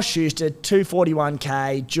 Josh Schuster,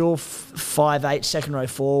 241k, dual 5'8", second row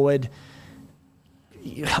forward.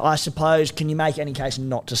 I suppose, can you make any case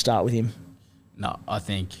not to start with him? No, I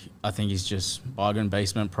think he's just bargain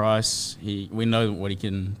basement price. We know what he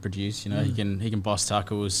can produce. He can boss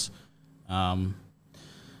tackles.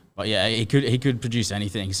 But yeah, he could produce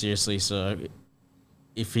anything, seriously. So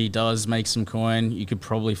if he does make some coin, you could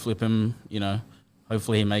probably flip him.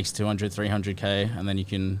 Hopefully he makes 200, 300k, and then you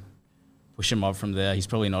can push him up from there. He's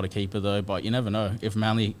probably not a keeper though, but you never know. If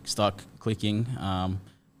Manly start clicking,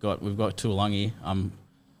 we've got Tuolangi.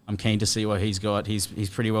 I'm keen to see what he's got. He's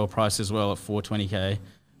pretty well priced as well at 420k.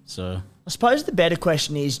 So I suppose the better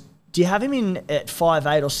question is, do you have him in at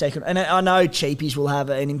 5'8" or second? And I know cheapies will have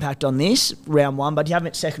an impact on this round 1, but do you have him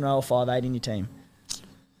at second row or 5'8" in your team?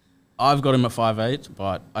 I've got him at 5'8",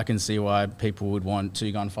 but I can see why people would want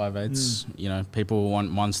 2-gun 5'8s. People will want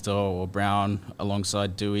Munster or Brown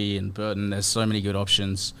alongside Dewey and Burton. There's so many good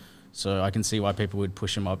options. So I can see why people would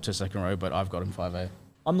push him up to second row, but I've got him 5'8".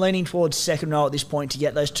 I'm leaning towards second row at this point to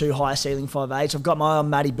get those two high ceiling 5'8s. I've got my eye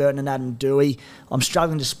on Matty Burton and Adam Dewey. I'm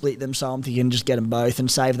struggling to split them, so I'm thinking just get them both and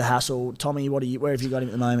save the hassle. Tommy, where have you got him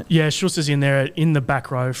at the moment? Yeah, Schuster's in there in the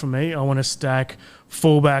back row for me. I want to stack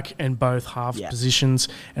fullback and both half positions,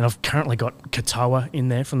 and I've currently got Katoa in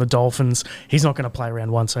there from the Dolphins. He's not going to play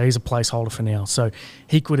round one, so he's a placeholder for now. So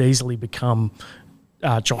he could easily become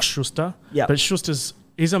Josh Schuster. Yep. But Schuster's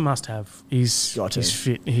a must-have. He's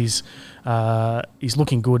fit. He's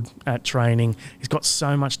looking good at training. He's got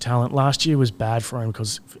so much talent. Last year was bad for him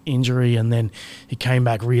because of injury, and then he came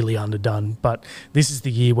back really underdone. But this is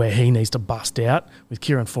the year where he needs to bust out. With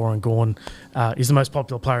Kieran Foran-Gawn, he's the most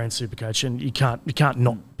popular player in Supercoach, and you can't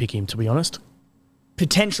not pick him, to be honest.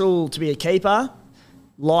 Potential to be a keeper,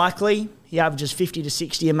 likely. He averages 50 to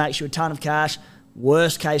 60 and makes you a ton of cash.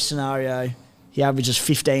 Worst case scenario, he averages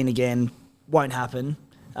 15 again. Won't happen.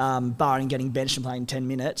 Barring getting benched and playing 10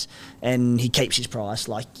 minutes, and he keeps his price.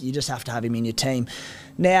 Like, you just have to have him in your team.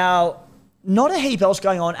 Now, not a heap else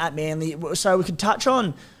going on at Manly, so we could touch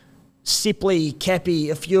on Sipley,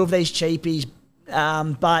 Kepi, a few of these cheapies,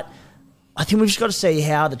 but I think we've just got to see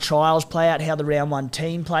how the trials play out, how the round one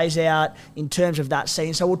team plays out in terms of that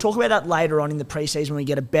scene. So we'll talk about that later on in the preseason when we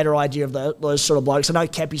get a better idea of those sort of blokes. I know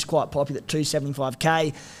Kepi's quite popular at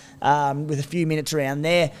 $275K with a few minutes around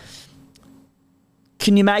there.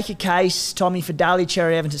 Can you make a case, Tommy, for Daly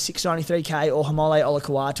Cherry Evans at $693K or Hamole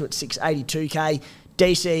Olakau'atu at $682K?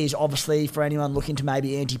 DC is obviously, for anyone looking to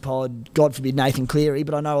maybe antipod, God forbid Nathan Cleary,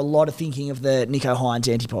 but I know a lot of thinking of the Nicho Hynes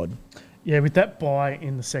antipod. Yeah, with that bye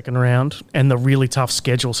in the second round and the really tough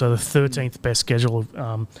schedule, so the 13th best schedule,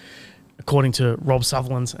 according to Rob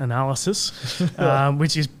Sutherland's analysis,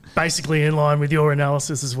 which is basically in line with your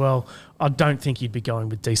analysis as well. I don't think you'd be going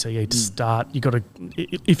with DCE to start. You got to,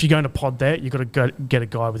 if you're going to pod there, you've got to go get a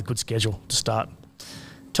guy with a good schedule to start.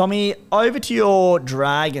 Tommy, over to your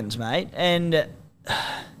Dragons, mate, and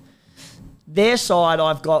their side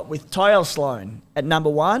I've got with Tyrell Sloan at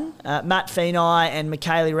number one, Matt Feeney and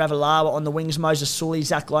Michaeli Ravalawa on the wings, Moses Sully,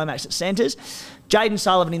 Zach Lomax at centres, Jaden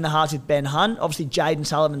Sullivan in the halves with Ben Hunt. Obviously, Jaden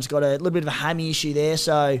Sullivan's got a little bit of a hammy issue there,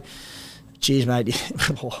 so cheers, mate.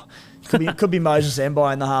 Could be Moses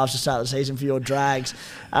Mbai in the halves to start the season for your Drags.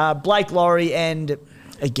 Blake Laurie and,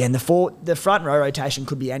 again, the front row rotation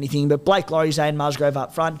could be anything, but Blake Laurie, Zane Musgrove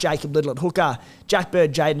up front, Jacob Little at hooker, Jack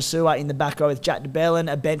Bird, Jaden Sewer in the back row with Jack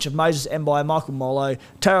DeBellin, a bench of Moses Mbai, Michael Molo,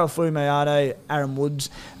 Taro Fuimayano, Aaron Woods,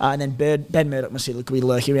 and then Ben Murdoch-Masila could be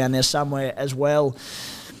lurking around there somewhere as well.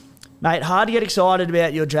 Mate, hard to get excited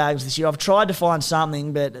about your Drags this year. I've tried to find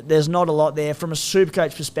something, but there's not a lot there from a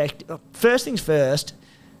Supercoach perspective. First things first,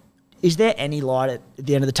 is there any light at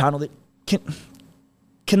the end of the tunnel that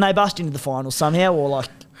can they bust into the finals somehow, or like,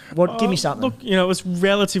 what? Give me something. Look, it was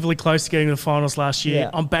relatively close to getting to the finals last year. Yeah.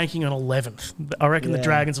 I'm banking on 11th. I reckon the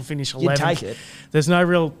Dragons will finish 11th. You'd take it. There's no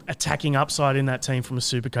real attacking upside in that team from a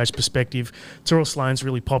Supercoach perspective. Tyrell Sloan's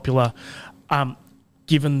really popular.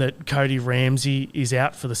 Given that Cody Ramsey is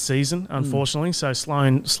out for the season, unfortunately, so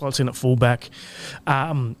Sloan slots in at fullback.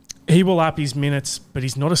 He will up his minutes, but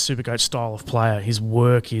he's not a Supercoach style of player. His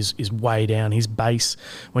work is way down. His base,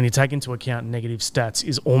 when you take into account negative stats,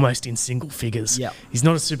 is almost in single figures. Yep. He's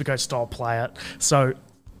not a Supercoach style player. So,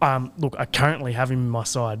 look, I currently have him in my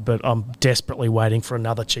side, but I'm desperately waiting for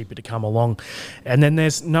another cheaper to come along. And then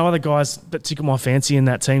there's no other guys that tickle my fancy in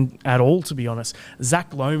that team at all, to be honest.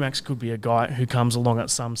 Zach Lomax could be a guy who comes along at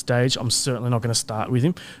some stage. I'm certainly not going to start with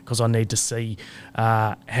him because I need to see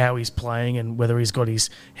how he's playing and whether he's got his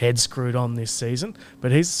head screwed on this season.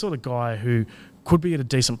 But he's the sort of guy who could be at a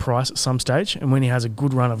decent price at some stage, and when he has a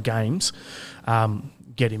good run of games,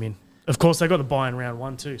 get him in. Of course, they got the buy in round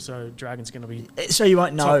one too, so Dragon's going to be. So you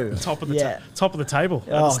won't know. Top of the table at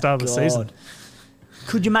the start of the season.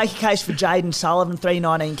 Could you make a case for Jaden Sullivan,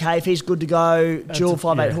 $319K, if he's good to go, dual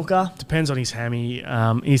 5'8" hooker? Depends on his hammy.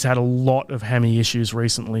 He's had a lot of hammy issues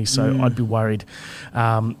recently, so I'd be worried.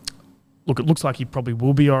 Look, it looks like he probably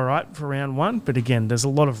will be all right for round one, but again, there's a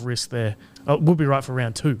lot of risk there. We'll be right for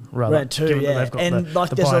round two, rather. Round two, yeah. They've got and the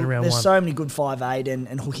buy in round there's one. so many good 5'8"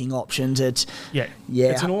 and hooking options. It's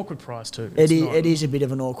It's an awkward price too. It is a bit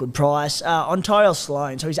of an awkward price. On Tyrell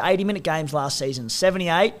Sloan, so his 80-minute games last season,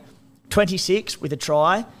 78, 26 with a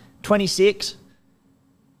try, 26,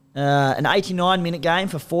 an 89-minute game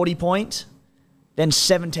for 40 points, then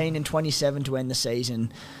 17 and 27 to end the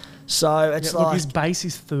season. So it's like... Look, his base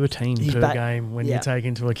is 13 per game when you take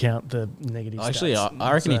into account the negative stats. Actually,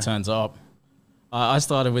 I reckon he turns up. I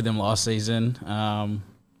started with him last season, and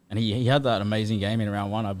he had that amazing game in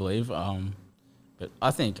round one, I believe. But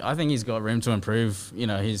I think he's got room to improve.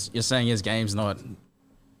 You're saying his game's not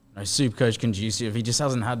Supercoach conducive. He just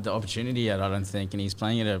hasn't had the opportunity yet, I don't think, and he's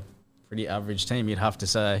playing at a pretty average team, you'd have to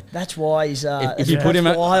say. That's why he's. If you put him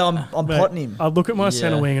that's at, why I'm potting him. I look at my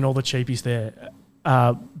centre wing and all the cheapies there.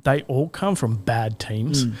 They all come from bad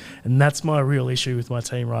teams, and that's my real issue with my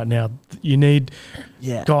team right now. You need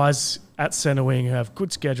guys at centre wing who have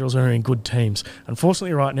good schedules and are in good teams.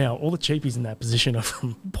 Unfortunately, right now, all the cheapies in that position are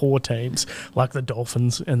from poor teams like the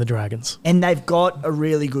Dolphins and the Dragons. And they've got a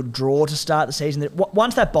really good draw to start the season.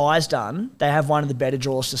 Once that bye's done, they have one of the better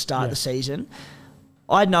draws to start the season.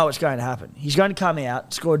 I know what's going to happen. He's going to come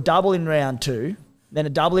out, score a double in round 2, then a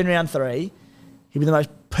double in round 3. He'll be the most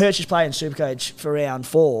purchased player in Supercoach for round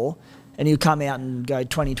 4, and he'll come out and go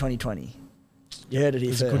 20-20-20. You heard it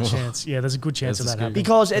here There's a good chance. Yeah, there's a good chance of that happening.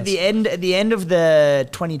 Because at the end of the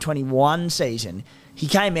 2021 season, he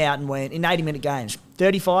came out and went in 80-minute games,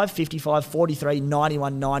 35, 55, 43,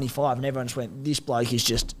 91, 95, and everyone just went, this bloke is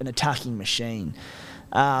just an attacking machine.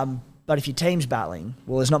 But if your team's battling,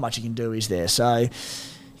 well, there's not much you can do, is there? So,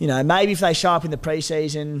 maybe if they show up in the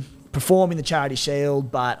preseason, perform in the Charity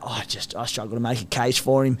Shield, but I struggle to make a case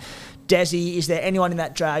for him. Desi, is there anyone in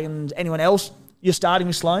that Dragons, anyone else you're starting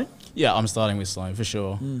with Sloane? Yeah, I'm starting with Sloane for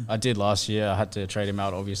sure. I did last year. I had to trade him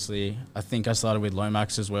out, obviously. I think I started with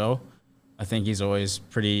Lomax as well. I think he's always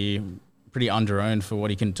pretty under-owned for what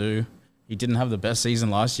he can do. He didn't have the best season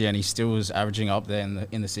last year, and he still was averaging up there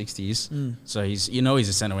in the 60s. So he's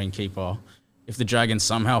a centre wing keeper. If the Dragons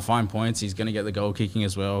somehow find points, he's going to get the goal kicking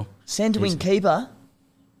as well. Centre wing keeper?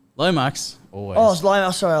 Lomax, always. Oh, it's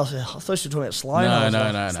Lomax. Sorry, I thought you were talking about Sloane.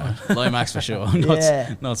 No. Lomax for sure.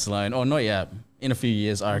 Not Sloane. Or not yet. In a few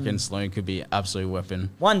years, I reckon Sloane could be an absolute weapon.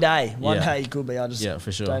 One day he could be. I just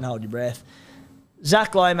for sure. Don't hold your breath.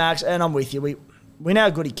 Zach Lomax, and I'm with you. We know how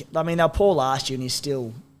good he. I mean, they were poor last year, and he's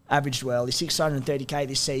still averaged well. He's 630k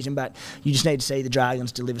this season, but you just need to see the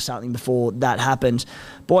Dragons deliver something before that happens.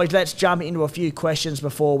 Boys, let's jump into a few questions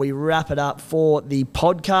before we wrap it up for the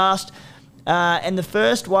podcast. And the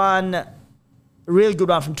first one, a really good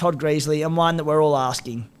one from Todd Greasley, and one that we're all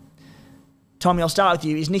asking. Tommy, I'll start with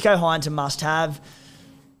you. Is Nicho Hynes a must-have?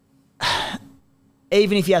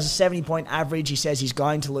 Even if he has a 70-point average, he says he's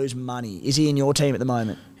going to lose money. Is he in your team at the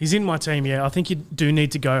moment? He's in my team, yeah. I think you do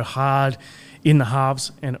need to go hard in the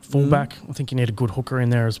halves and at fullback. I think you need a good hooker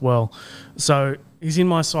in there as well. So he's in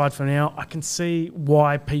my side for now. I can see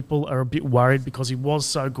why people are a bit worried because he was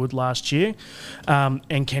so good last year.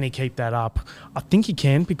 And can he keep that up? I think he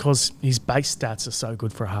can because his base stats are so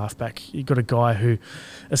good for a halfback. You've got a guy who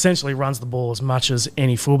essentially runs the ball as much as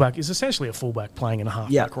any fullback. Is essentially a fullback playing in a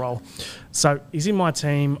halfback role. So he's in my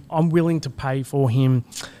team. I'm willing to pay for him.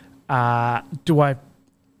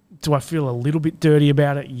 Do I feel a little bit dirty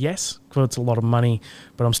about it? Yes, because it's a lot of money,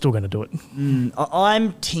 but I'm still going to do it.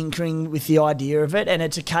 I'm tinkering with the idea of it, and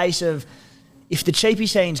it's a case of if the cheapie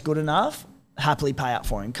scene's good enough, happily pay up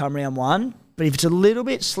for him come round 1. But if it's a little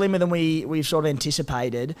bit slimmer than we've sort of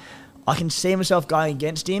anticipated, I can see myself going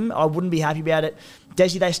against him. I wouldn't be happy about it.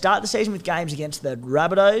 Desi, they start the season with games against the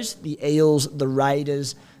Rabbitohs, the Eels, the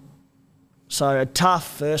Raiders. So a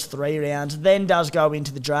tough first 3 rounds. Then does go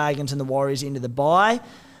into the Dragons and the Warriors into the bye.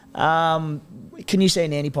 Can you see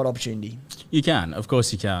an anti-pot opportunity? You can, of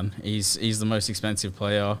course you can. He's the most expensive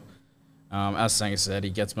player. As Sanger said, he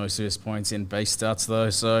gets most of his points in base stats though,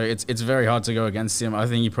 so it's very hard to go against him. I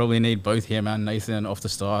think you probably need both him and Nathan off the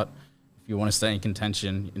start if you want to stay in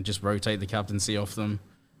contention and just rotate the captaincy off them.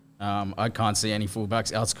 I can't see any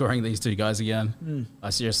fullbacks outscoring these 2 guys again. I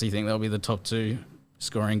seriously think they'll be the top 2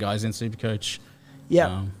 scoring guys in Supercoach.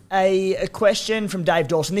 Yeah. A question from Dave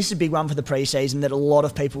Dawson. This is a big one for the preseason that a lot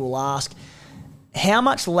of people will ask. How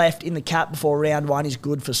much left in the cap before round 1 is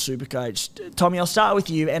good for Supercoach? Tommy, I'll start with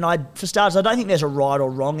you. And for starters, I don't think there's a right or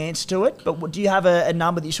wrong answer to it, but do you have a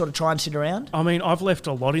number that you sort of try and sit around? I mean, I've left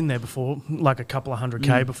a lot in there before, like a couple of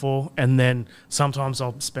 100K before, and then sometimes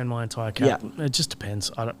I'll spend my entire cap. Yeah. It just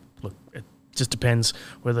depends. It just depends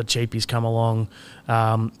whether cheapies come along,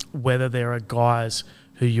 whether there are guys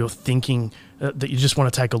who you're thinking that you just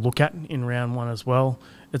want to take a look at in round 1 as well.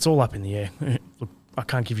 It's all up in the air. Look, I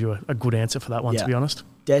can't give you a good answer for that one, to be honest.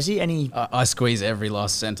 Desi, any? I squeeze every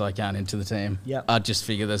last cent I can into the team. Yep. I just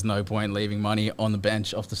figure there's no point leaving money on the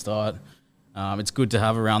bench off the start. It's good to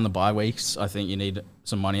have around the bye weeks. I think you need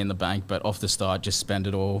some money in the bank, but off the start, just spend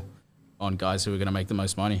it all on guys who are going to make the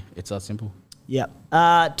most money. It's that simple. Yep.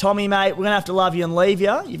 Tommy, mate, we're going to have to love you and leave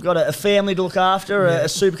you. You've got a family to look after, a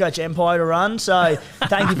Supercoach empire to run. So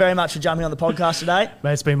thank you very much for jumping on the podcast today.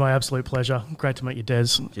 Mate, it's been my absolute pleasure. Great to meet you, Des.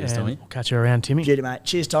 Cheers, Tommy. We'll catch you around, Timmy. Cheers, mate.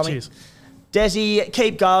 Cheers, Tommy. Cheers. Desi,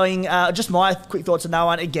 keep going. Just my quick thoughts on that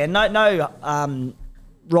one. Again, no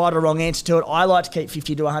right or wrong answer to it. I like to keep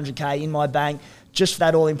 50 to 100K in my bank just for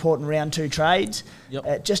that all-important round 2 trades,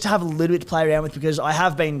 Yep. just to have a little bit to play around with, because I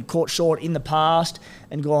have been caught short in the past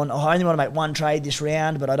and gone, I only want to make one trade this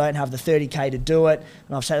round, but I don't have the 30K to do it.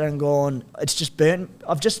 And I've sat there and gone, it's just burnt.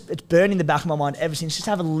 It's burned in the back of my mind ever since. Just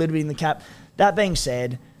have a little bit in the cap. That being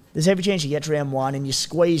said, there's every chance you get to round 1 and you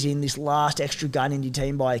squeeze in this last extra gun in your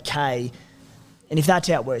team by a K. And if that's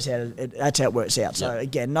how it works out, that's how it works out. So,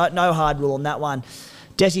 again, no hard rule on that one.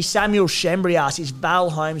 Desi, Samuel Shembry asks, is Val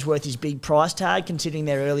Holmes worth his big price tag, considering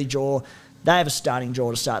their early draw? They have a stunning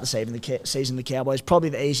draw to start the season, the Cowboys. Probably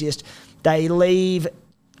the easiest. They leave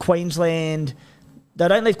Queensland... They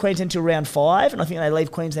don't leave Queensland until round 5, and I think they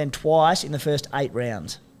leave Queensland twice in the first 8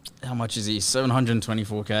 rounds. How much is he?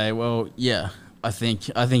 724K. Well, yeah, I think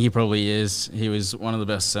he probably is. He was one of the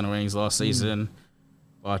best centre wings last season.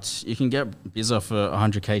 But you can get Bizza for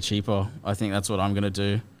 100K cheaper. I think that's what I'm going to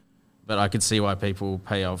do. But I could see why people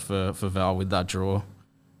pay up for Val with that draw.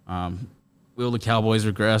 Will the Cowboys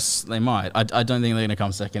regress? They might. I don't think they're going to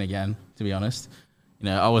come second again, to be honest. You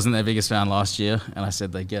know, I wasn't their biggest fan last year, and I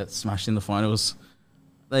said they'd get smashed in the finals.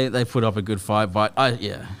 They put up a good fight, but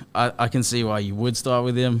I can see why you would start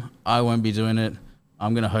with him. I won't be doing it.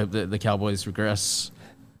 I'm going to hope that the Cowboys regress.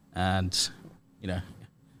 And, you know,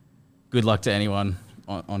 good luck to anyone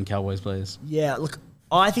on Cowboys players. Yeah, look,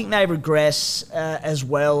 I think they regress as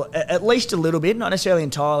well, at least a little bit, not necessarily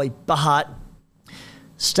entirely, but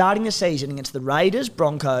starting the season against the Raiders,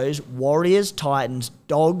 Broncos, Warriors, Titans,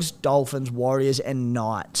 Dogs, Dolphins, Warriors, and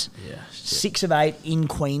Knights. Yeah, 6 of 8 in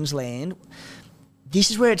Queensland.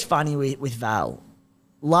 This is where it's funny with Val.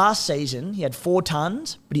 Last season, he had 4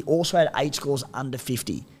 tons, but he also had 8 scores under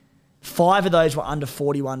 50. 5 of those were under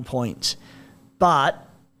 41 points. But,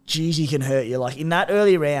 geez, he can hurt you. Like, in that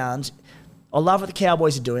early round, I love what the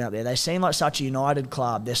Cowboys are doing up there. They seem like such a united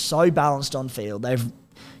club. They're so balanced on field. They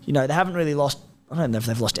haven't really lost... I don't know if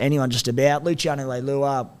they've lost anyone just about. Luciano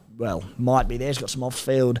Leilua, well, might be there. He's got some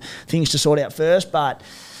off-field things to sort out first, but...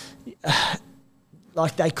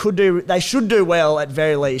 Like they should do well at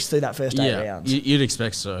very least through that first 8 rounds. You'd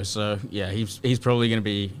expect so. So yeah, he's probably going to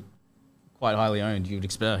be quite highly owned. You'd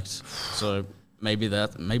expect. So maybe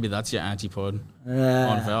that's your antipod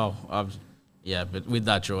on Val. But with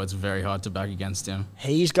that draw, it's very hard to back against him.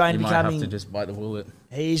 He's going to be coming. Might have to just bite the bullet.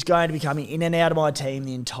 He's going to be coming in and out of my team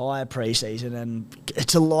the entire preseason, and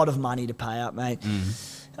it's a lot of money to pay up, mate.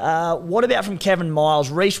 What about from Kevin Miles?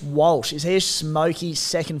 Reece Walsh, is he a smoky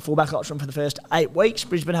second fullback option for the first 8 weeks?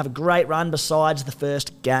 Brisbane have a great run besides the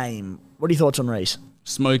first game. What are your thoughts on Reece?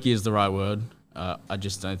 Smoky is the right word. I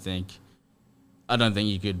just don't think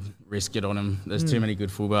you could risk it on him. There's too many good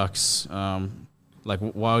fullbacks.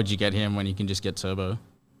 Why would you get him when you can just get Turbo?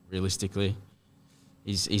 Realistically,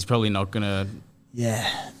 he's probably not gonna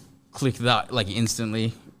click that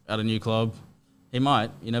instantly at a new club. He might.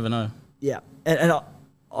 You never know. Yeah, and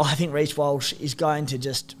I think Reece Walsh is going to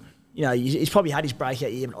just, he's probably had his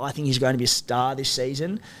breakout year, but I think he's going to be a star this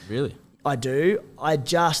season. Really? I do. I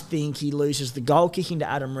just think he loses the goal kicking to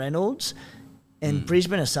Adam Reynolds, and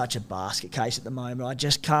Brisbane is such a basket case at the moment. I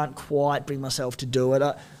just can't quite bring myself to do it.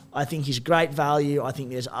 I think he's great value. I think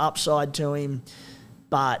there's upside to him,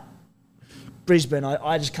 but Brisbane,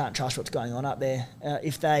 I just can't trust what's going on up there.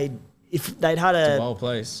 If they'd had It's a wild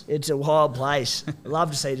place. It's a wild place. I'd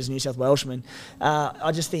love to see it as New South Welshman.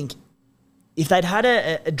 I just think if they'd had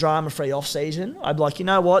a drama-free off-season, I'd be like, you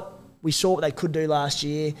know what? We saw what they could do last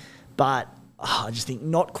year, but I just think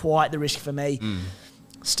not quite the risk for me.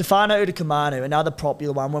 Stefano Udakamanu, another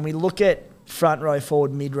popular one. When we look at front row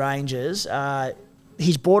forward mid-rangers,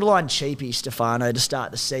 he's borderline cheapy, Stefano, to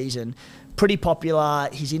start the season. Pretty popular.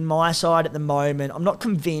 He's in my side at the moment. I'm not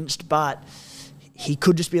convinced, but... he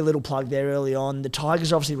could just be a little plug there early on. The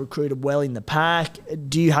Tigers obviously recruited well in the pack.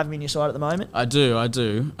 Do you have him in your side at the moment? I do.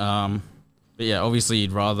 But yeah, obviously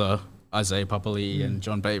you'd rather Isaiah Papali'i and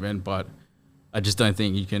John Bateman, but I just don't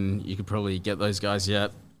think you could probably get those guys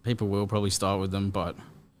yet. People will probably start with them, but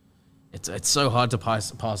it's so hard to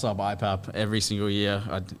pass up IPAP every single year.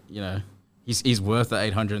 He's worth the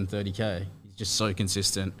 830K. He's just so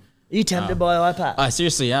consistent. Are you tempted by IPAP? I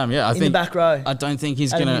seriously am. Yeah, I think the back row. I don't think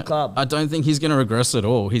he's At a new club. I don't think he's gonna regress at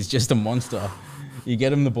all. He's just a monster. You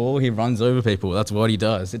get him the ball, he runs over people. That's what he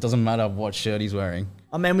does. It doesn't matter what shirt he's wearing.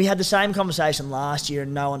 I mean, we had the same conversation last year,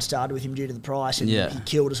 and no one started with him due to the price, and he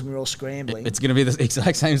killed us, and we were all scrambling. It's gonna be the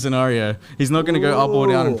exact same scenario. He's not gonna go up or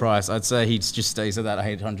down in price. I'd say he just stays at that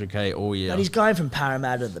 800K all year. But he's going from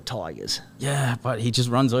Parramatta to the Tigers. Yeah, but he just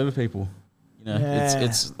runs over people.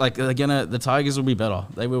 It's like the Tigers will be better.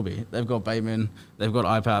 They will be. They've got Bateman. They've got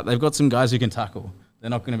IPAP. They've got some guys who can tackle.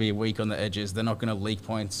 They're not going to be weak on the edges. They're not going to leak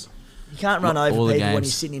points. You can't run over people when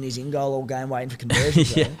he's sitting in his in-goal all game waiting for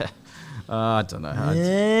conversions. I don't know.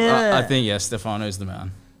 Yeah. I think, Stefano's the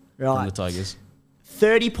man from Right. the Tigers.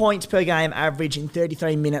 30 points per game average in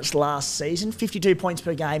 33 minutes last season, 52 points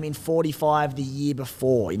per game in 45 the year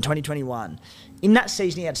before, in 2021. In that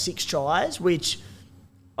season, he had 6 tries, which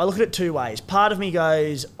I look at it two ways. Part of me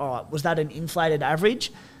goes, all right, was that an inflated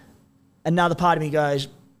average? Another part of me goes,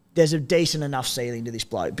 there's a decent enough ceiling to this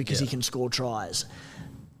bloke because he can score tries.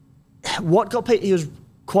 What got Pete? He was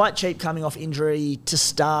quite cheap coming off injury to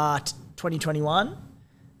start 2021.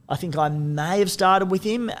 I think I may have started with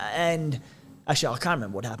him, and actually I can't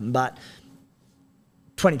remember what happened, but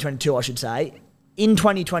 2022 I should say. In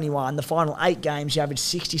 2021, the final 8 games, he averaged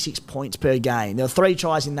 66 points per game. There were 3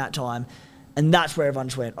 tries in that time, and that's where everyone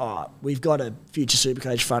just went, oh, we've got a future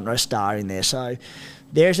Supercoach front row star in there. So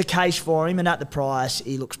there's a case for him, and at the price,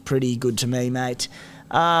 he looks pretty good to me, mate.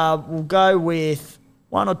 We'll go with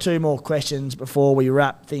 1 or 2 more questions before we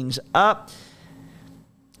wrap things up.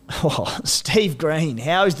 Oh, Steve Green,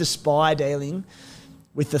 how is the Spy dealing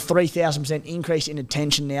with the 3,000% increase in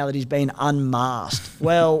attention now that he's been unmasked?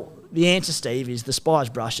 Well, the answer, Steve, is the Spy's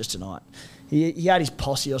brushed us tonight. He had his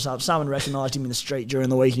posse or something. Someone recognised him in the street during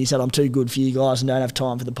the week and he said, I'm too good for you guys and don't have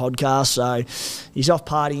time for the podcast. So he's off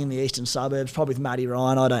partying in the eastern suburbs, probably with Matty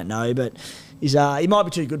Ryan, I don't know. But he might be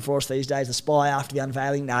too good for us these days, the Spy, after the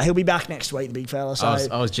unveiling. No, he'll be back next week, the big fella. So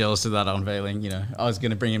I was jealous of that unveiling. You know, I was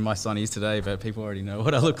going to bring in my Sonnies today, but people already know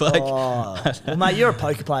what I look like. well, mate, you're a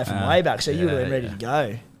poker player from way back, so you would have been ready to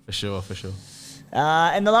go. For sure.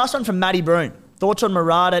 And the last one from Matty Broom. Thoughts on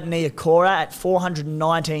Murata Niokora at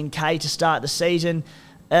 $419K to start the season?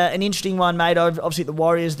 An interesting one, mate. Obviously, the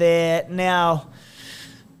Warriors there. Now,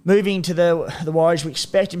 moving to the Warriors, we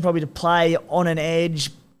expect him probably to play on an edge.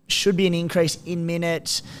 Should be an increase in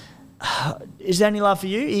minutes. Is there any love for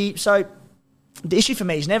you? So, the issue for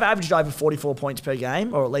me, he's never averaged over 44 points per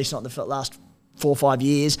game, or at least not the last 4 or 5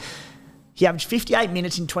 years. He averaged 58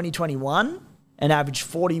 minutes in 2021. And averaged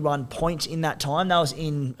 41 points in that time. That was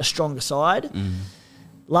in a stronger side.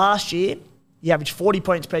 Last year, he averaged 40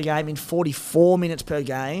 points per game in 44 minutes per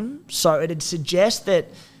game. So it'd suggest that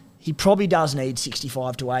he probably does need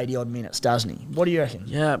 65 to 80 odd minutes, doesn't he? What do you reckon?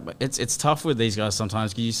 Yeah, but it's tough with these guys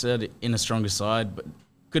sometimes because you said in a stronger side, but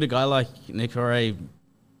could a guy like Niokora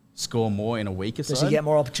score more in a weaker side? Does he get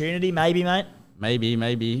more opportunity? Maybe, mate.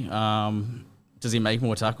 Maybe. Does he make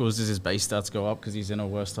more tackles? Does his base stats go up because he's in a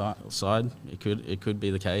worse side? It could be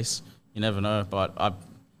the case. You never know. But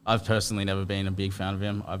I've personally never been a big fan of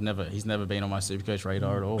him. He's never been on my Supercoach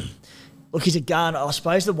radar at all. Look, he's a gun. I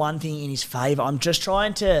suppose the one thing in his favour, I'm just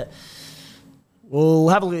trying to. We'll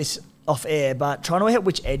have a look at this off air, but trying to work out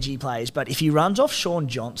which edge he plays. But if he runs off Sean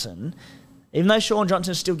Johnson, even though Sean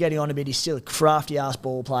Johnson's still getting on a bit, he's still a crafty ass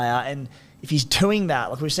ball player. And if he's doing that,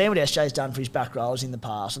 like we've seen what SJ's done for his back rows in the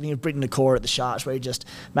past. I think of Britton Niokora at the Sharks where he just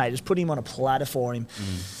put him on a platter for him.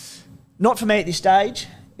 Not for me at this stage.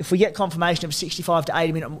 If we get confirmation of a 65 to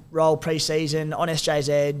 80 minute role pre-season on SJ's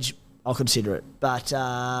edge, I'll consider it. But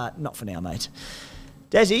not for now, mate.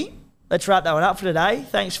 Desi, let's wrap that one up for today.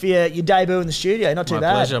 Thanks for your debut in the studio. Not too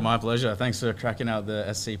bad. My pleasure. Thanks for cracking out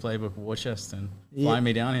the SC Playbook war chest and flying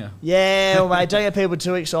me down here. Yeah, well, mate, don't get people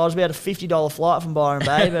too excited. We had a $50 flight from Byron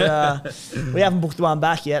Bay, but we haven't booked the one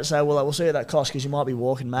back yet, so we'll see what that costs because you might be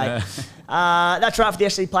walking, mate. That's right for the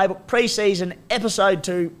SC Playbook pre-season episode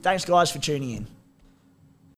 2. Thanks, guys, for tuning in.